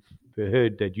it. He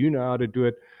heard that you know how to do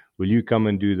it. Will you come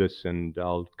and do this, and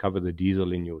I'll cover the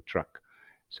diesel in your truck?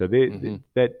 So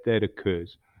that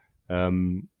occurs.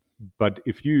 But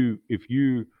if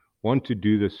you want to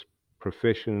do this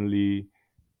professionally,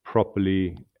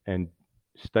 properly, and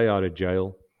stay out of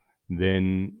jail,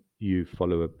 then you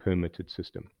follow a permitted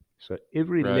system. So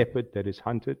every leopard that is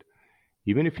hunted,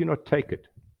 even if you not take it,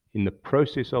 in the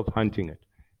process of hunting it,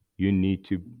 you need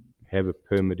to have a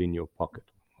permit in your pocket.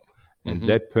 And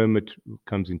that permit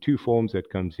comes in two forms. That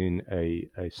comes in a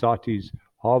CITES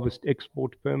harvest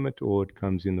export permit, or it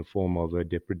comes in the form of a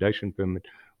depredation permit,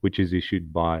 which is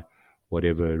issued by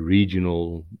whatever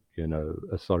regional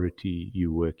authority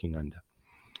you're working under.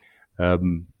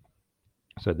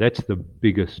 So that's the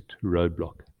biggest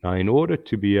roadblock. Now, in order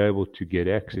to be able to get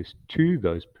access to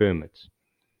those permits,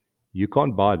 you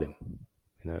can't buy them,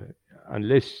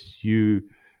 unless you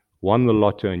won the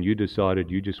lotto and you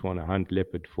decided you just want to hunt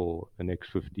leopard for the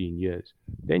next 15 years,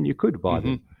 then you could buy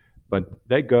them. But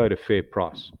they go at a fair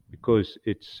price because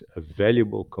it's a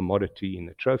valuable commodity in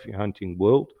the trophy hunting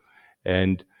world.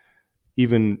 And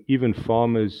even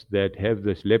farmers that have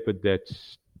this leopard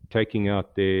that's taking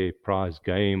out their prize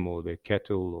game or their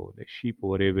cattle or their sheep or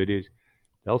whatever it is,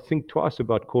 they'll think twice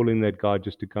about calling that guy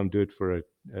just to come do it for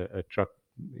a truck,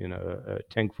 a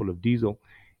tank full of diesel,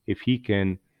 if he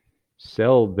can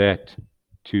sell that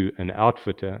to an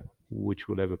outfitter which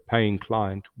will have a paying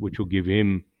client, which will give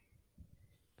him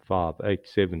 5, 8,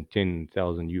 7,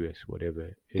 10,000 US,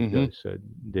 whatever it goes. So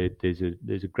there's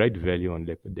a great value on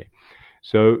leopard there.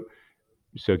 So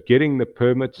getting the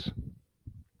permits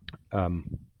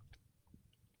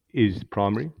is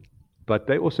primary, but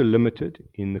they're also limited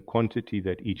in the quantity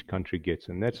that each country gets,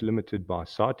 and that's limited by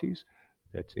CITES,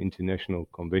 that's International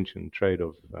Convention on Trade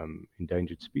of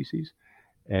Endangered Species,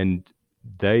 and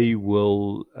they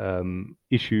will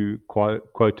issue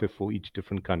quota for each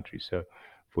different country. So,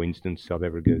 for instance, South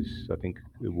Africa's, I think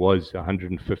it was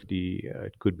 150,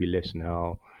 it could be less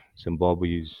now.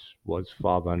 Zimbabwe's was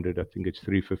 500, I think it's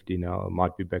 350 now, it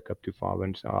might be back up to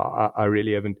 500. So I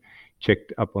really haven't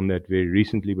checked up on that very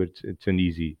recently, but it's an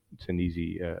easy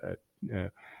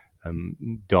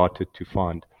data to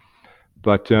find.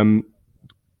 But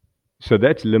so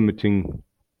that's limiting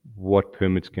what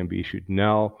permits can be issued.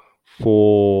 Now,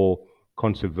 for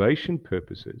conservation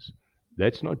purposes,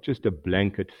 that's not just a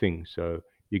blanket thing. So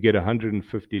you get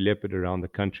 150 leopard around the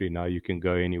country, now you can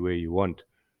go anywhere you want.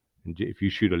 And if you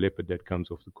shoot a leopard, that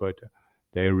comes off the quota.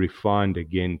 They're refined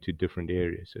again to different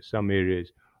areas. So some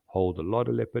areas hold a lot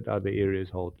of leopard, other areas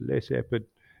hold less leopard.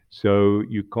 So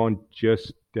you can't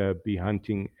just be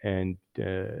hunting and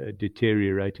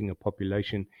deteriorating a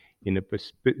population in a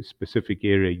specific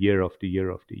area year after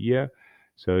year after year.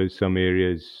 So some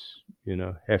areas,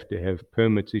 have to have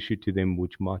permits issued to them,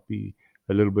 which might be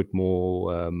a little bit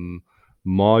more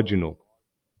marginal.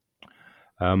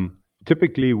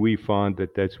 Typically, we find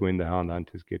that that's when the hound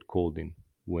hunters get called in,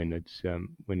 when it's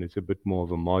a bit more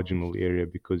of a marginal area,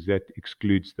 because that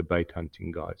excludes the bait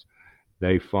hunting guys.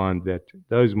 They find that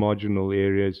those marginal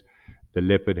areas, the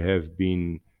leopard have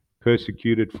been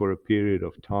persecuted for a period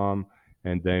of time,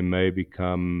 and they may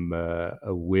become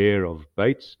aware of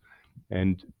baits.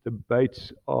 And the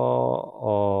baits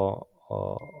are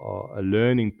a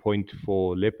learning point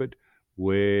for leopard,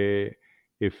 where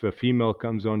if a female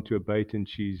comes onto a bait and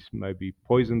she's maybe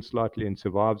poisoned slightly and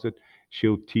survives it,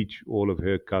 she'll teach all of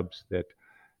her cubs that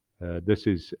this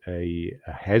is a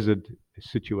hazard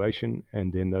situation,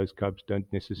 and then those cubs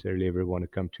don't necessarily ever want to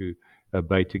come to a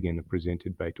bait again, a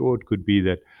presented bait. Or it could be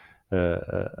that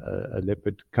a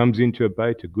leopard comes into a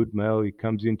bait, a good male, he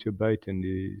comes into a bait and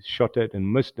is shot at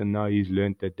and missed, and now he's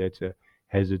learned that that's a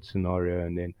hazard scenario,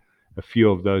 and then a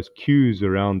few of those cues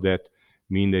around that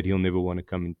mean that he'll never want to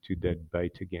come into that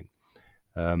bait again.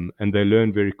 And they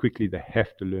learn very quickly. They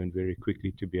have to learn very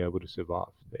quickly to be able to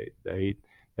survive. They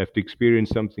have to experience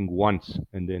something once,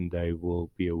 and then they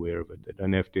will be aware of it. They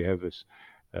don't have to have this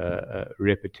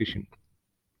repetition.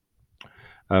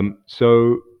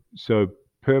 So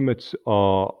permits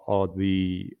are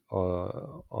the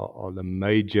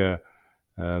major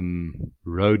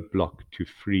roadblock to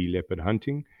free leopard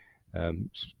hunting,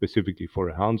 specifically for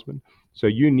a houndsman. So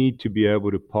you need to be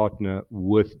able to partner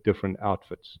with different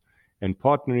outfits. And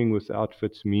partnering with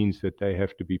outfits means that they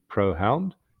have to be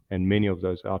pro-hound, and many of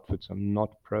those outfits are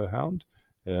not pro-hound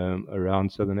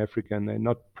around Southern Africa, and they're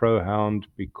not pro-hound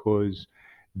because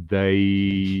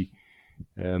they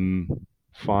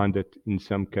find it in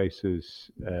some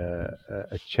cases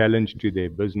a challenge to their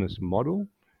business model,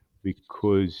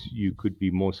 because you could be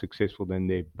more successful than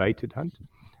their baited hunt.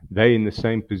 They're in the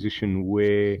same position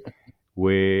where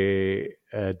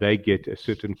they get a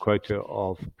certain quota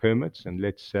of permits, and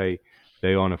let's say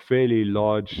they're on a fairly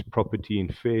large property in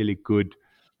fairly good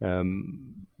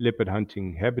leopard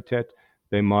hunting habitat,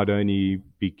 they might only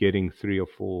be getting 3 or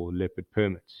 4 leopard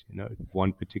permits,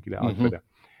 one particular outfitter.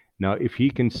 Now, if he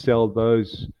can sell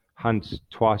those hunts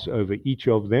twice over each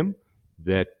of them,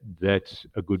 that's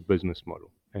a good business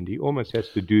model. And he almost has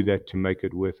to do that to make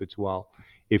it worth its while.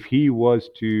 If he was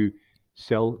to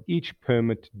sell each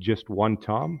permit just one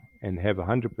time and have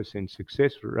 100%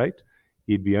 success rate,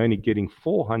 he'd be only getting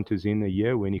 4 hunters in a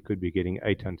year when he could be getting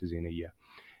 8 hunters in a year.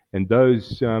 And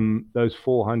those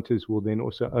 4 hunters will then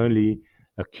also only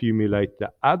accumulate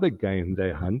the other game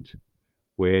they hunt,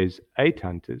 whereas 8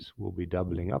 hunters will be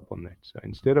doubling up on that. So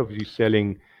instead of you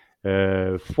selling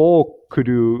 4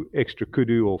 extra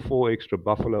kudu or 4 extra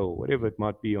buffalo or whatever it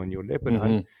might be on your leopard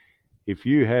hunt, if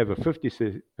you have a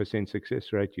 50%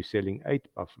 success rate, you're selling 8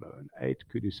 buffalo and 8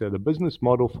 kudu. So the business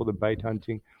model for the bait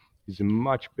hunting is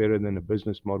much better than a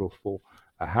business model for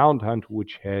a hound hunt,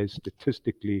 which has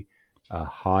statistically a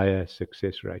higher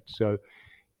success rate. So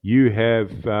you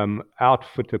have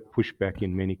outfitter pushback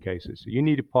in many cases. So you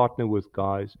need to partner with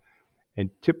guys, and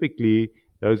typically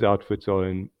those outfits are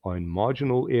in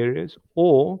marginal areas,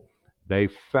 or they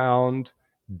found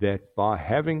that by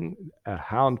having a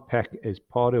hound pack as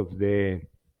part of their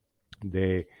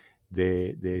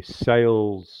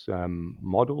sales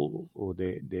model, or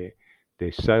their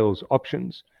their sales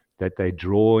options, that they're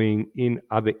drawing in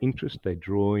other interest, they're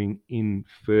drawing in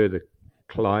further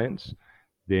clients,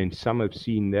 then some have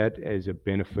seen that as a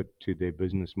benefit to their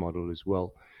business model as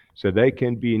well. So they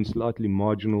can be in slightly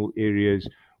marginal areas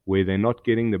where they're not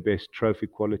getting the best trophy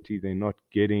quality, they're not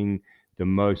getting the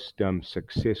most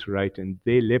success rate, and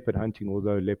their leopard hunting,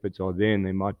 although leopards are there and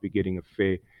they might be getting a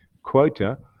fair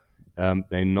quota,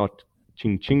 they're not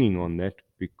ching-chinging on that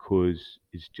because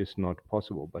it's just not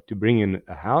possible. But to bring in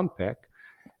a hound pack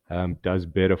does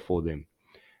better for them.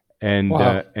 And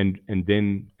Wow. And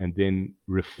then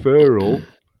referral,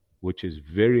 which is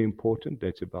very important.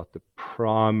 That's about the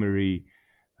primary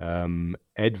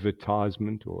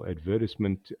advertisement or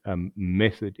advertisement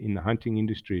method in the hunting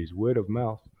industry is word of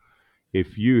mouth.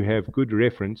 If you have good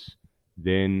reference,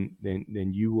 then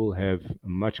you will have a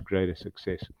much greater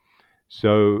success.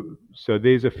 So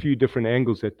there's a few different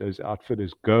angles that those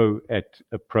outfitters go at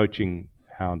approaching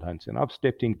hound hunts. And I've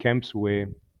stepped in camps where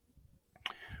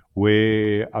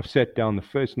I've sat down the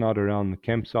first night around the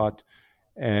campsite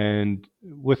and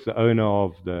with the owner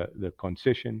of the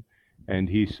concession, and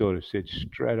he sort of said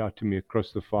straight out to me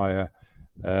across the fire,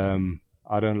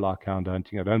 I don't like hound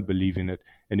hunting. I don't believe in it.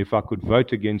 And if I could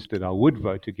vote against it, I would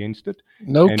vote against it.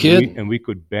 No kidding. And we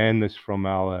could ban this from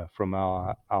our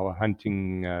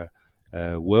hunting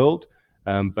world.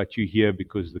 But you're here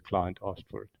because the client asked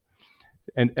for it.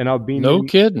 And I've been No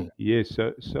kidding. Yes.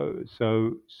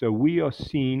 So we are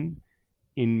seen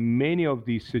in many of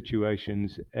these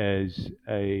situations as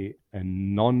a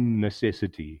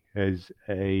non-necessity, as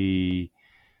a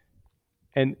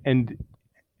and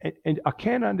I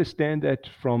can understand that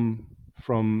from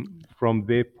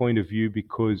their point of view,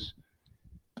 because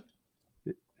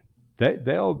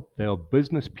they are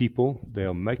business people. They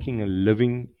are making a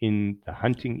living in the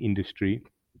hunting industry,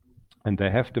 and they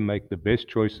have to make the best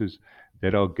choices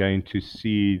that are going to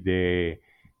see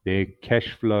their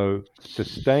cash flow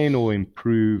sustain or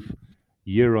improve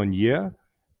year on year.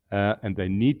 And they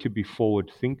need to be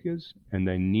forward thinkers, and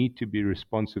they need to be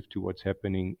responsive to what's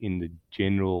happening in the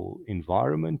general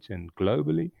environment and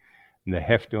globally. And they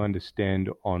have to understand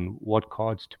on what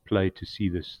cards to play to see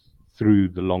this through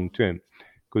the long term.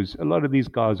 Because a lot of these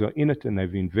guys are in it and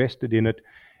they've invested in it,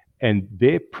 and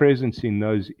their presence in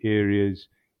those areas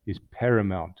is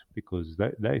paramount, because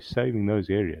they're saving those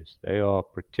areas. They are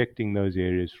protecting those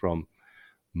areas from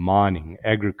mining,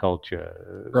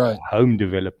 agriculture, Right. home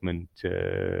development,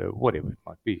 whatever it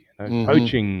might be,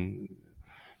 poaching.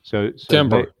 So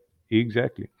Timber.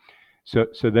 Exactly. So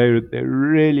they're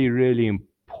really, really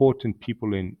important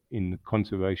people in the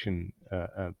conservation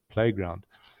playground.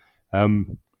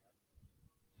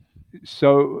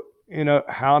 So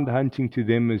hound hunting to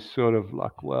them is sort of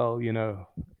like, well, we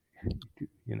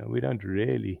don't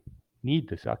really need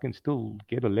this. I can still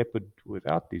get a leopard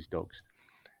without these dogs.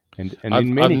 And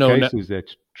in many cases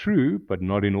that's true, but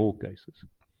not in all cases.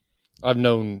 I've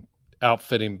known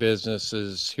outfitting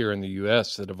businesses here in the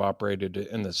U.S. that have operated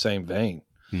in the same vein.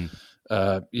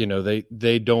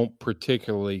 They don't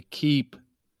particularly keep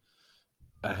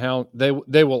a hound.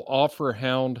 They will offer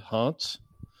hound hunts,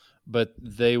 but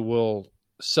they will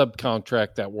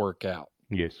subcontract that work out.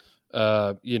 Yes.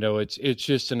 It's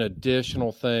just an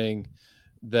additional thing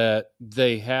that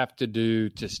they have to do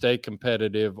to stay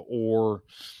competitive or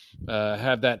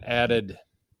have that added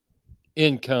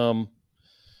income,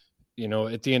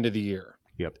 at the end of the year.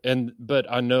 Yep.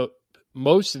 But I know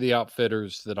most of the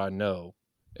outfitters that I know,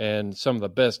 and some of the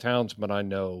best houndsmen I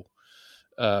know,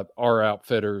 are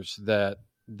outfitters that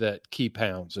keep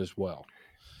hounds as well.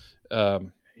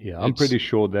 I'm pretty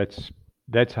sure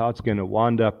that's how it's going to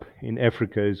wind up in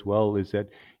Africa as well, is that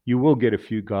you will get a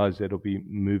few guys that'll be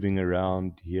moving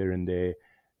around here and there,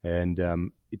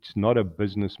 and it's not a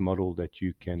business model that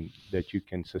you can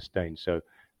sustain. So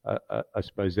I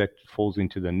suppose that falls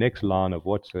into the next line of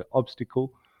what's the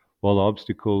obstacle. Well, the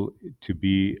obstacle to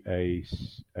be a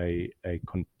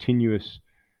continuous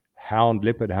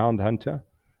leopard hound hunter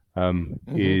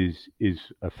is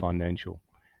a financial,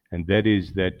 and that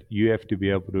is that you have to be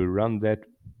able to run that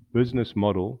business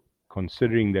model,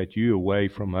 considering that you're away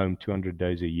from home 200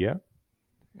 days a year,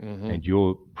 and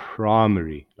your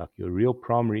real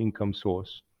primary income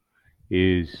source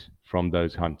is from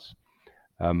those hunts.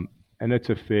 And it's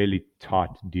a fairly tight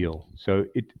deal. So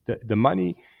the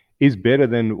money is better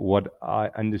than what I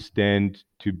understand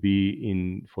to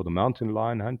be for the mountain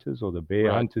lion hunters or the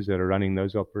bear hunters that are running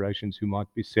those operations, who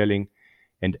might be selling,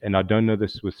 and I don't know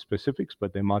this with specifics,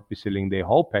 but they might be selling their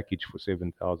whole package for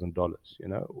 $7,000,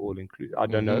 all included. I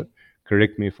don't know.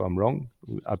 Correct me if I'm wrong.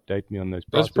 Update me on those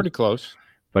prices. That's pretty close.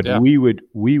 But yeah. we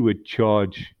would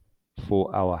charge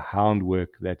for our hound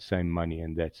work that same money,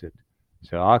 and that's it.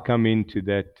 So I come into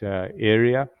that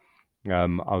area.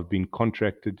 I've been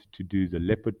contracted to do the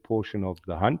leopard portion of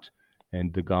the hunt,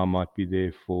 and the guy might be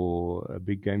there for a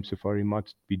big game safari. He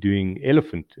might be doing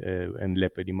elephant and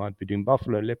leopard. He might be doing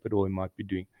buffalo leopard, or he might be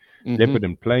doing leopard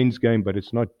and plains game, but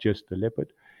it's not just the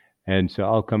leopard. And so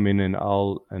I'll come in and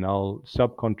I'll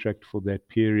subcontract for that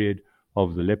period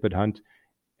of the leopard hunt.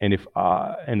 And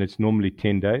and it's normally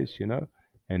 10 days, you know,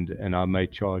 and I may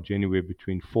charge anywhere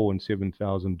between $4,000 and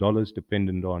 $7,000,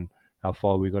 dependent on how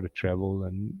far we got to travel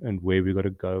and where we got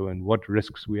to go and what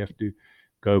risks we have to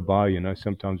go by. You know,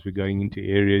 sometimes we're going into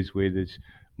areas where there's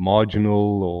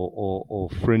marginal or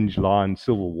fringe line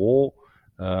civil war.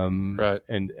 Right.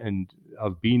 And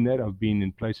I've been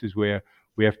in places where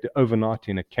we have to overnight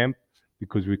in a camp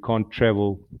because we can't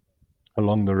travel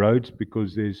along the roads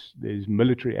because there's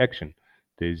military action.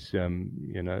 There's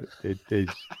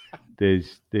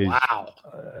there's Wow.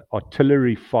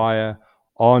 Artillery fire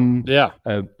on Yeah.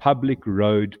 a public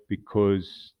road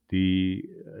because the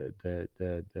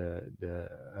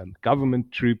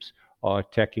government troops are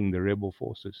attacking the rebel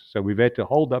forces. So we've had to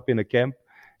hold up in a camp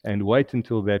and wait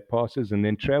until that passes, and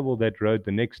then travel that road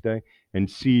the next day and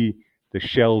see the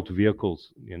shelled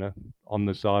vehicles, you know, on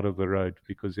the side of the road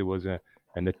because there was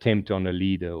an attempt on a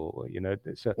leader, or you know.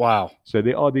 So, Wow. so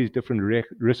there are these different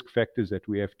risk factors that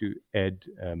we have to add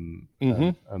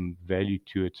value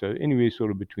to it. So anyway,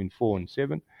 sort of between 4 and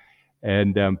 7,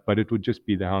 and but it would just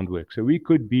be the hound work. So we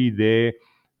could be there,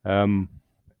 and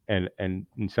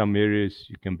in some areas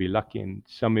you can be lucky. In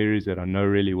some areas that I know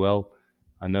really well,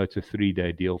 I know it's a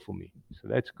 3-day deal for me. So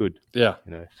that's good. Yeah.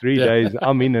 You know, 3 days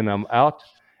I'm in and I'm out,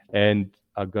 and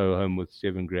I go home with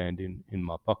 $7,000 in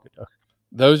my pocket.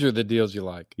 Those are the deals you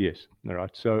like. Yes. All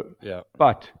right. So, Yeah.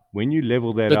 but when you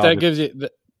level that But out, that gives you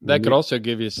that could also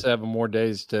give you 7 more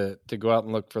days to go out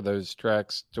and look for those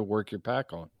tracks to work your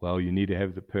pack on. well, you need to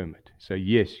have the permit. So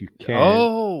yes, you can.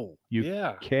 Oh, you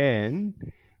yeah. can,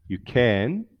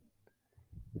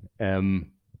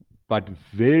 but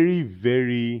very,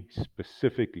 very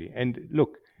specifically. And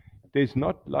look, there's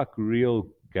not like real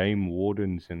game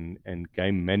wardens and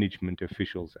game management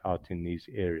officials out in these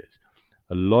areas.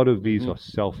 A lot of these are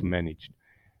self-managed.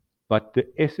 But the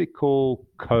ethical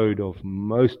code of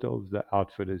most of the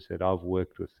outfitters that I've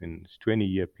worked with in this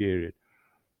 20-year period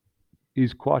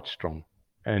is quite strong.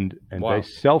 And Wow. they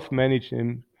self-manage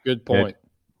them. Good point.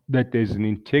 That there's an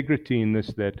integrity in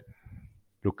this that,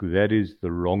 look, that is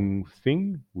the wrong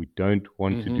thing. We don't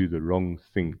want to do the wrong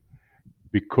thing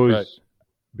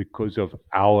because of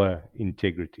our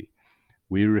integrity.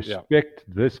 We respect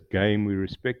this game. We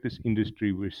respect this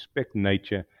industry. We respect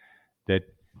nature. That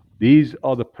these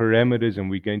are the parameters, and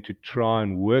we're going to try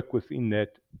and work within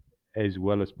that as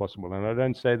well as possible. And I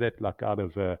don't say that like out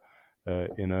of like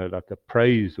a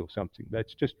praise or something.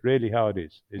 That's just really how it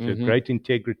is. There's a great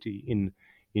integrity in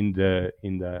the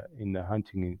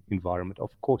hunting environment.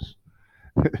 Of course,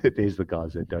 there's the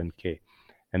guys that don't care,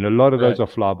 and a lot of those are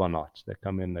fly-by-nights. They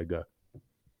come in, they go.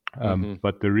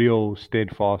 But the real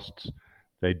steadfasts,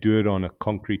 they do it on a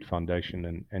concrete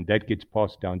foundation, and that gets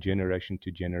passed down generation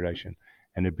to generation,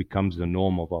 and it becomes the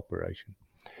norm of operation.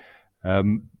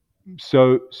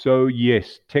 So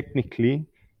yes, technically,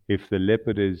 if the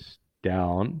leopard is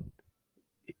down,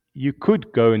 you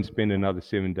could go and spend another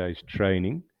 7 days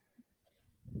training,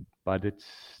 but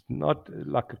it's not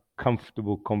like a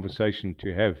comfortable conversation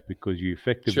to have because you're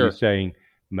effectively saying,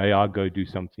 may I go do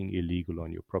something illegal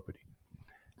on your property?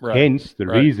 Right. Hence the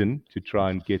reason to try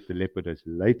and get the leopard as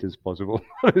late as possible,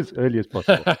 as early as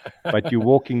possible. But you're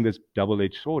walking this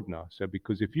double-edged sword now. So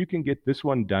because if you can get this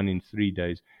one done in 3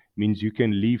 days, means you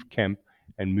can leave camp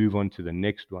and move on to the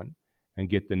next one and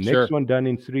get the next one done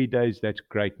in 3 days. That's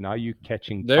great. Now you're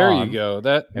catching time. There you go.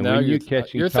 And now when you're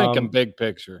catching you're time, thinking big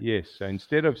picture. Yes. So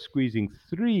instead of squeezing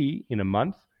 3 in a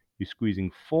month, you're squeezing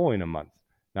 4 in a month.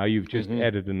 Now you've just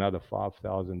added another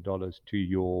 $5,000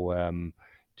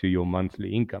 to your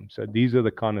monthly income. So these are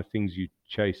the kind of things you're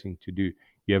chasing to do.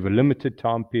 You have a limited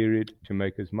time period to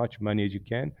make as much money as you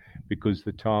can, because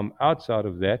the time outside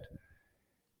of that,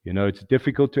 you know, it's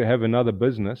difficult to have another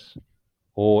business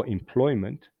or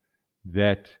employment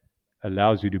that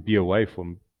allows you to be away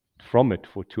from it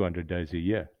for 200 days a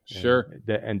year. Sure.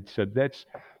 And so that's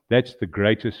the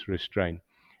greatest restraint.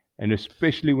 And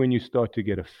especially when you start to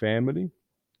get a family,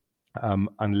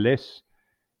 unless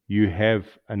you have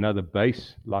another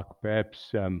base, like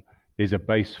perhaps there's a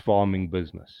base farming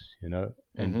business, you know,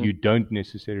 and you don't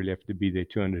necessarily have to be there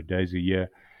 200 days a year.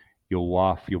 Your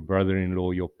wife, your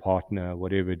brother-in-law, your partner,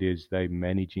 whatever it is, they're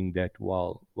managing that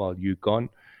while you're gone.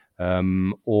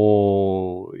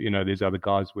 Or, you know, there's other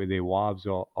guys where their wives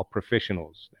are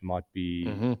professionals. They might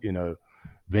be, you know,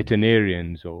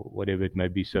 veterinarians or whatever it may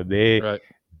be. So their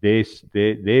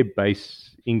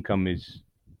base income is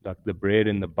like the bread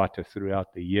and the butter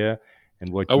throughout the year.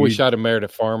 And what I wish I'd have married a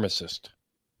pharmacist.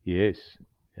 Yes.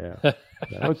 Yeah.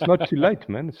 No, it's not too late,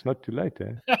 man. It's not too late.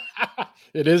 Eh?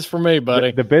 It is for me,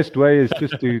 buddy. The best way is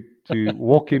just to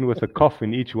walk in with a cough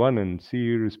in each one and see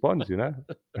who responds, you know.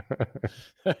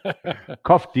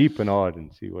 Cough deep and hard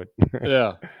and see what.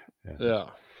 Yeah.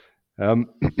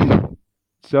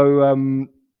 So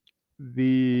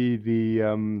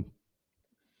the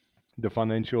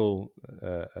financial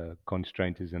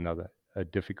constraint is another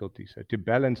difficulty. So to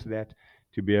balance that,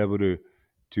 to be able to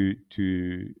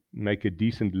make a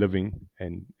decent living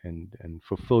and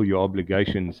fulfill your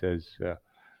obligations as a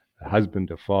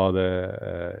husband, a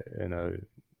father,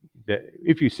 that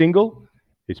if you're single,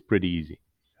 it's pretty easy.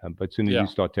 But as soon as you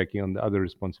start taking on the other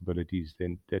responsibilities,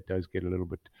 then that does get a little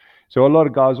bit. So a lot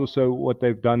of guys also, what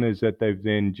they've done is that they've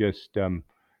then just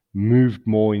moved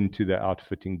more into the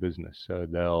outfitting business. So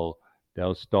they'll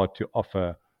start to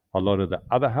offer a lot of the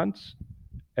other hunts,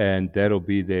 and that'll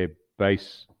be their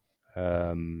base,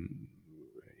 or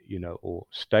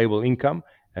stable income,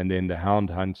 and then the hound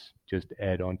hunts just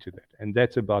add on to that. And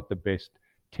that's about the best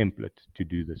template to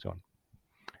do this on.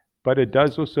 But it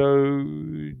does also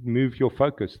move your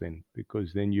focus then,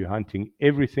 because then you're hunting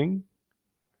everything,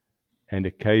 and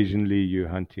occasionally you're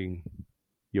hunting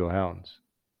your hounds.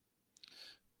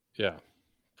 Yeah,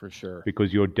 for sure.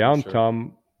 Because your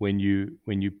downtime, when you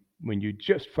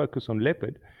just focus on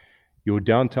leopard, your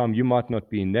downtime, you might not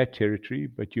be in that territory,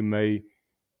 but you may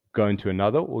go into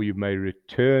another, or you may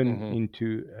return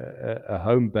into a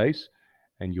home base,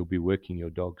 and you'll be working your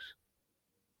dogs.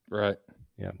 Right.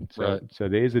 Yeah. So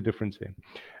there is a difference there.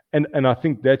 And I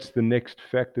think that's the next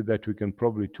factor that we can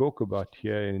probably talk about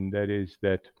here, and that is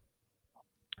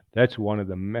that's one of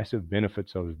the massive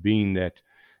benefits of being that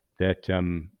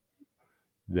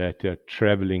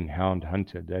traveling hound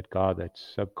hunter, that guy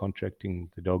that's subcontracting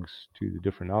the dogs to the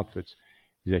different outfits,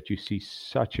 is that you see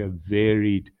such a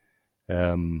varied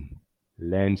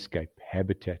landscape,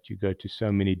 habitat. You go to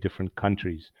so many different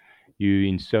countries. You're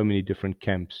in so many different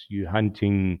camps. You're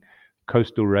hunting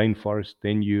coastal rainforest,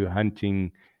 then you're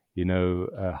hunting,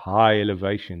 high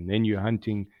elevation, then you're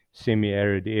hunting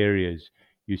semi-arid areas.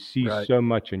 You see so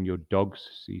much, and your dogs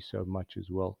see so much as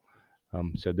well.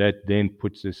 So that then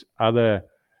puts this other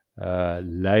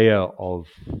layer of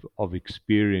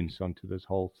experience onto this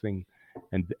whole thing,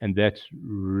 and that's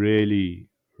really,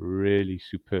 really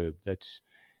superb.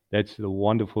 That's the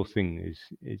wonderful thing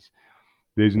is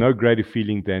there's no greater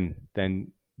feeling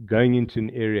than going into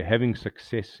an area, having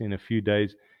success in a few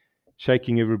days,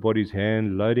 shaking everybody's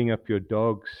hand, loading up your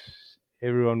dogs.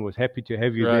 Everyone was happy to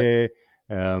have you there,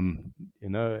 and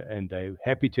they're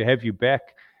happy to have you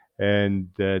back. And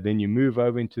then you move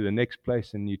over into the next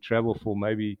place, and you travel for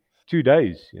maybe 2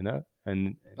 days,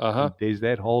 and there's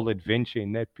that whole adventure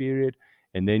in that period.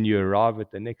 And then you arrive at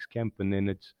the next camp, and then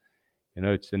it's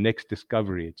the next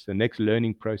discovery. It's the next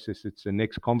learning process. It's the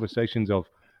next conversations of,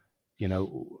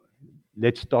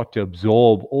 let's start to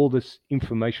absorb all this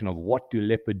information of what do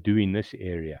leopard do in this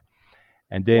area.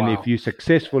 And then if you're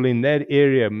successful in that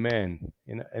area, man,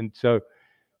 and so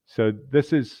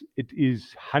it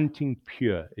is hunting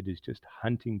pure. It is just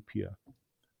hunting pure.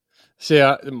 See,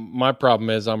 my problem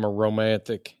is I'm a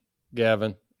romantic,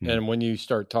 Gavin. And when you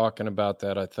start talking about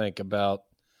that, I think about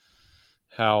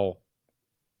how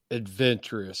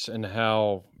adventurous and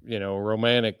how,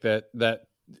 romantic that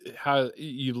how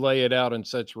you lay it out in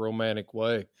such a romantic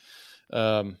way,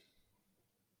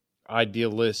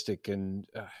 idealistic. And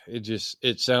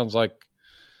it sounds like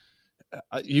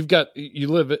you've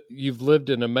lived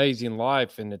an amazing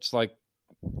life, and it's like,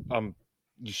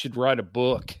 you should write a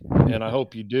book, and I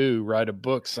hope you do write a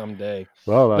book someday.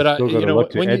 Well, I've still got a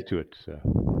lot to add to it. So.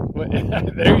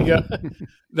 There you go.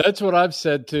 That's what I've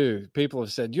said too. People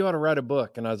have said, you ought to write a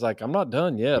book. And I was like, I'm not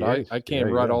done yet. Yes, I can't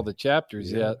write all the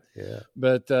chapters yet. Yeah.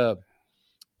 But,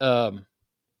 when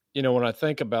I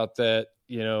think about that,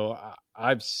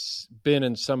 I've been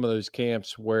in some of those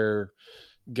camps where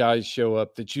guys show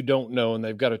up that you don't know, and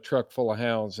they've got a truck full of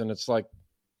hounds, and it's like,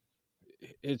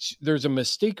 there's a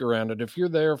mystique around it. If you're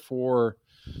there for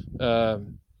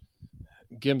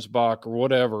Gemsbach or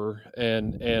whatever,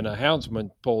 and a houndsman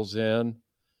pulls in,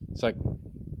 it's like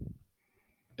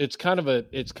it's kind of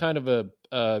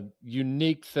a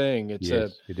unique thing. It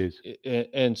is.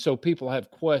 And so people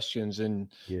have questions, and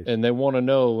they want to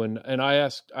know. And I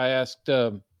asked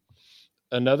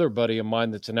another buddy of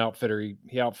mine that's an outfitter.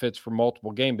 He outfits for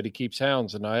multiple game, but he keeps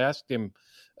hounds. And I asked him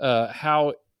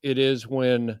how it is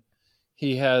when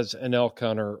he has an elk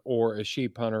hunter or a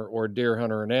sheep hunter or a deer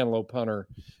hunter, an antelope hunter,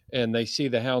 and they see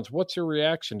the hounds. What's your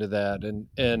reaction to that?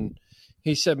 And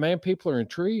he said, man, people are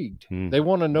intrigued. They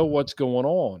want to know what's going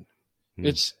on.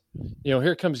 It's,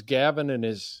 here comes Gavin and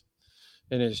his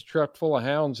truck full of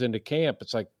hounds into camp.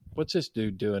 It's like, what's this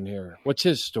dude doing here? What's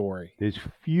his story? There's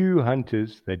few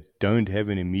hunters that don't have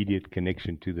an immediate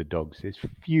connection to the dogs. There's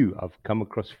few. I've come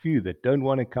across few that don't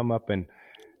want to come up and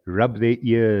rub their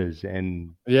ears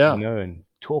and, and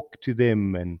talk to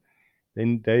them. And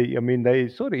then they're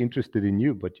sort of interested in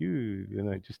you, but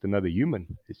just another human.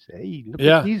 They say, hey, look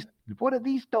at these. What are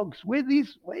these dogs? Where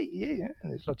these? Wait, yeah.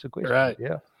 There's lots of questions. Right.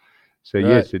 Yeah. So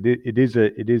yes, it is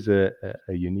a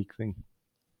unique thing.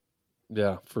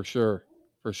 Yeah, for sure.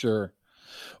 For sure.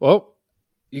 Well,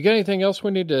 you got anything else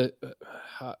we need to?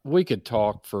 We could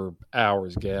talk for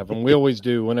hours, Gavin. We always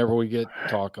do whenever we get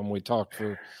talking. We talk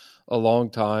for a long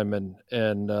time,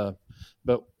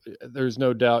 but there's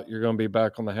no doubt you're going to be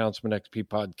back on the Houndsman XP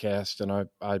podcast, and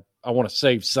I want to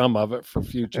save some of it for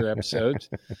future episodes.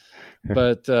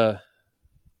 But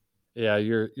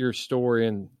your story,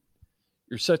 and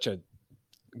you're such a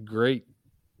great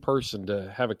person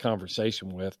to have a conversation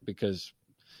with, because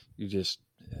you just,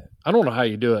 I don't know how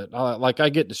you do it. I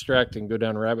get distracted and go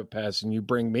down rabbit paths, and you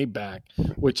bring me back,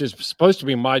 which is supposed to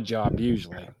be my job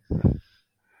usually.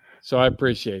 So I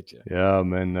appreciate you. Yeah,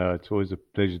 man. It's always a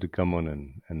pleasure to come on,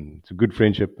 and it's a good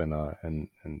friendship, and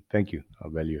thank you. I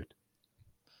value it.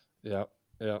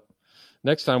 Yeah.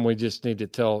 Next time we just need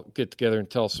to get together and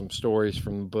tell some stories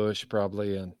from the bush,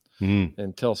 probably,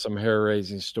 and tell some hair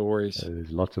raising stories. There's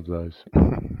lots of those.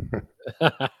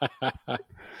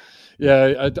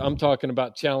 Yeah, I'm talking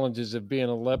about challenges of being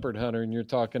a leopard hunter, and you're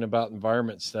talking about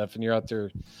environment stuff, and you're out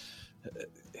there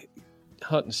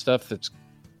hunting stuff that's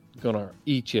going to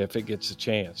eat you if it gets a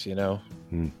chance,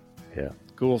 Yeah.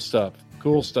 Cool stuff.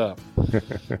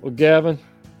 Well, Gavin,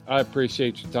 I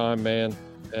appreciate your time, man,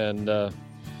 and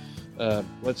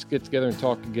let's get together and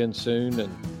talk again soon,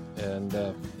 and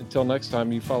until next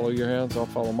time, you follow your hounds, I'll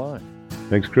follow mine.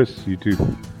 Thanks, Chris. You too.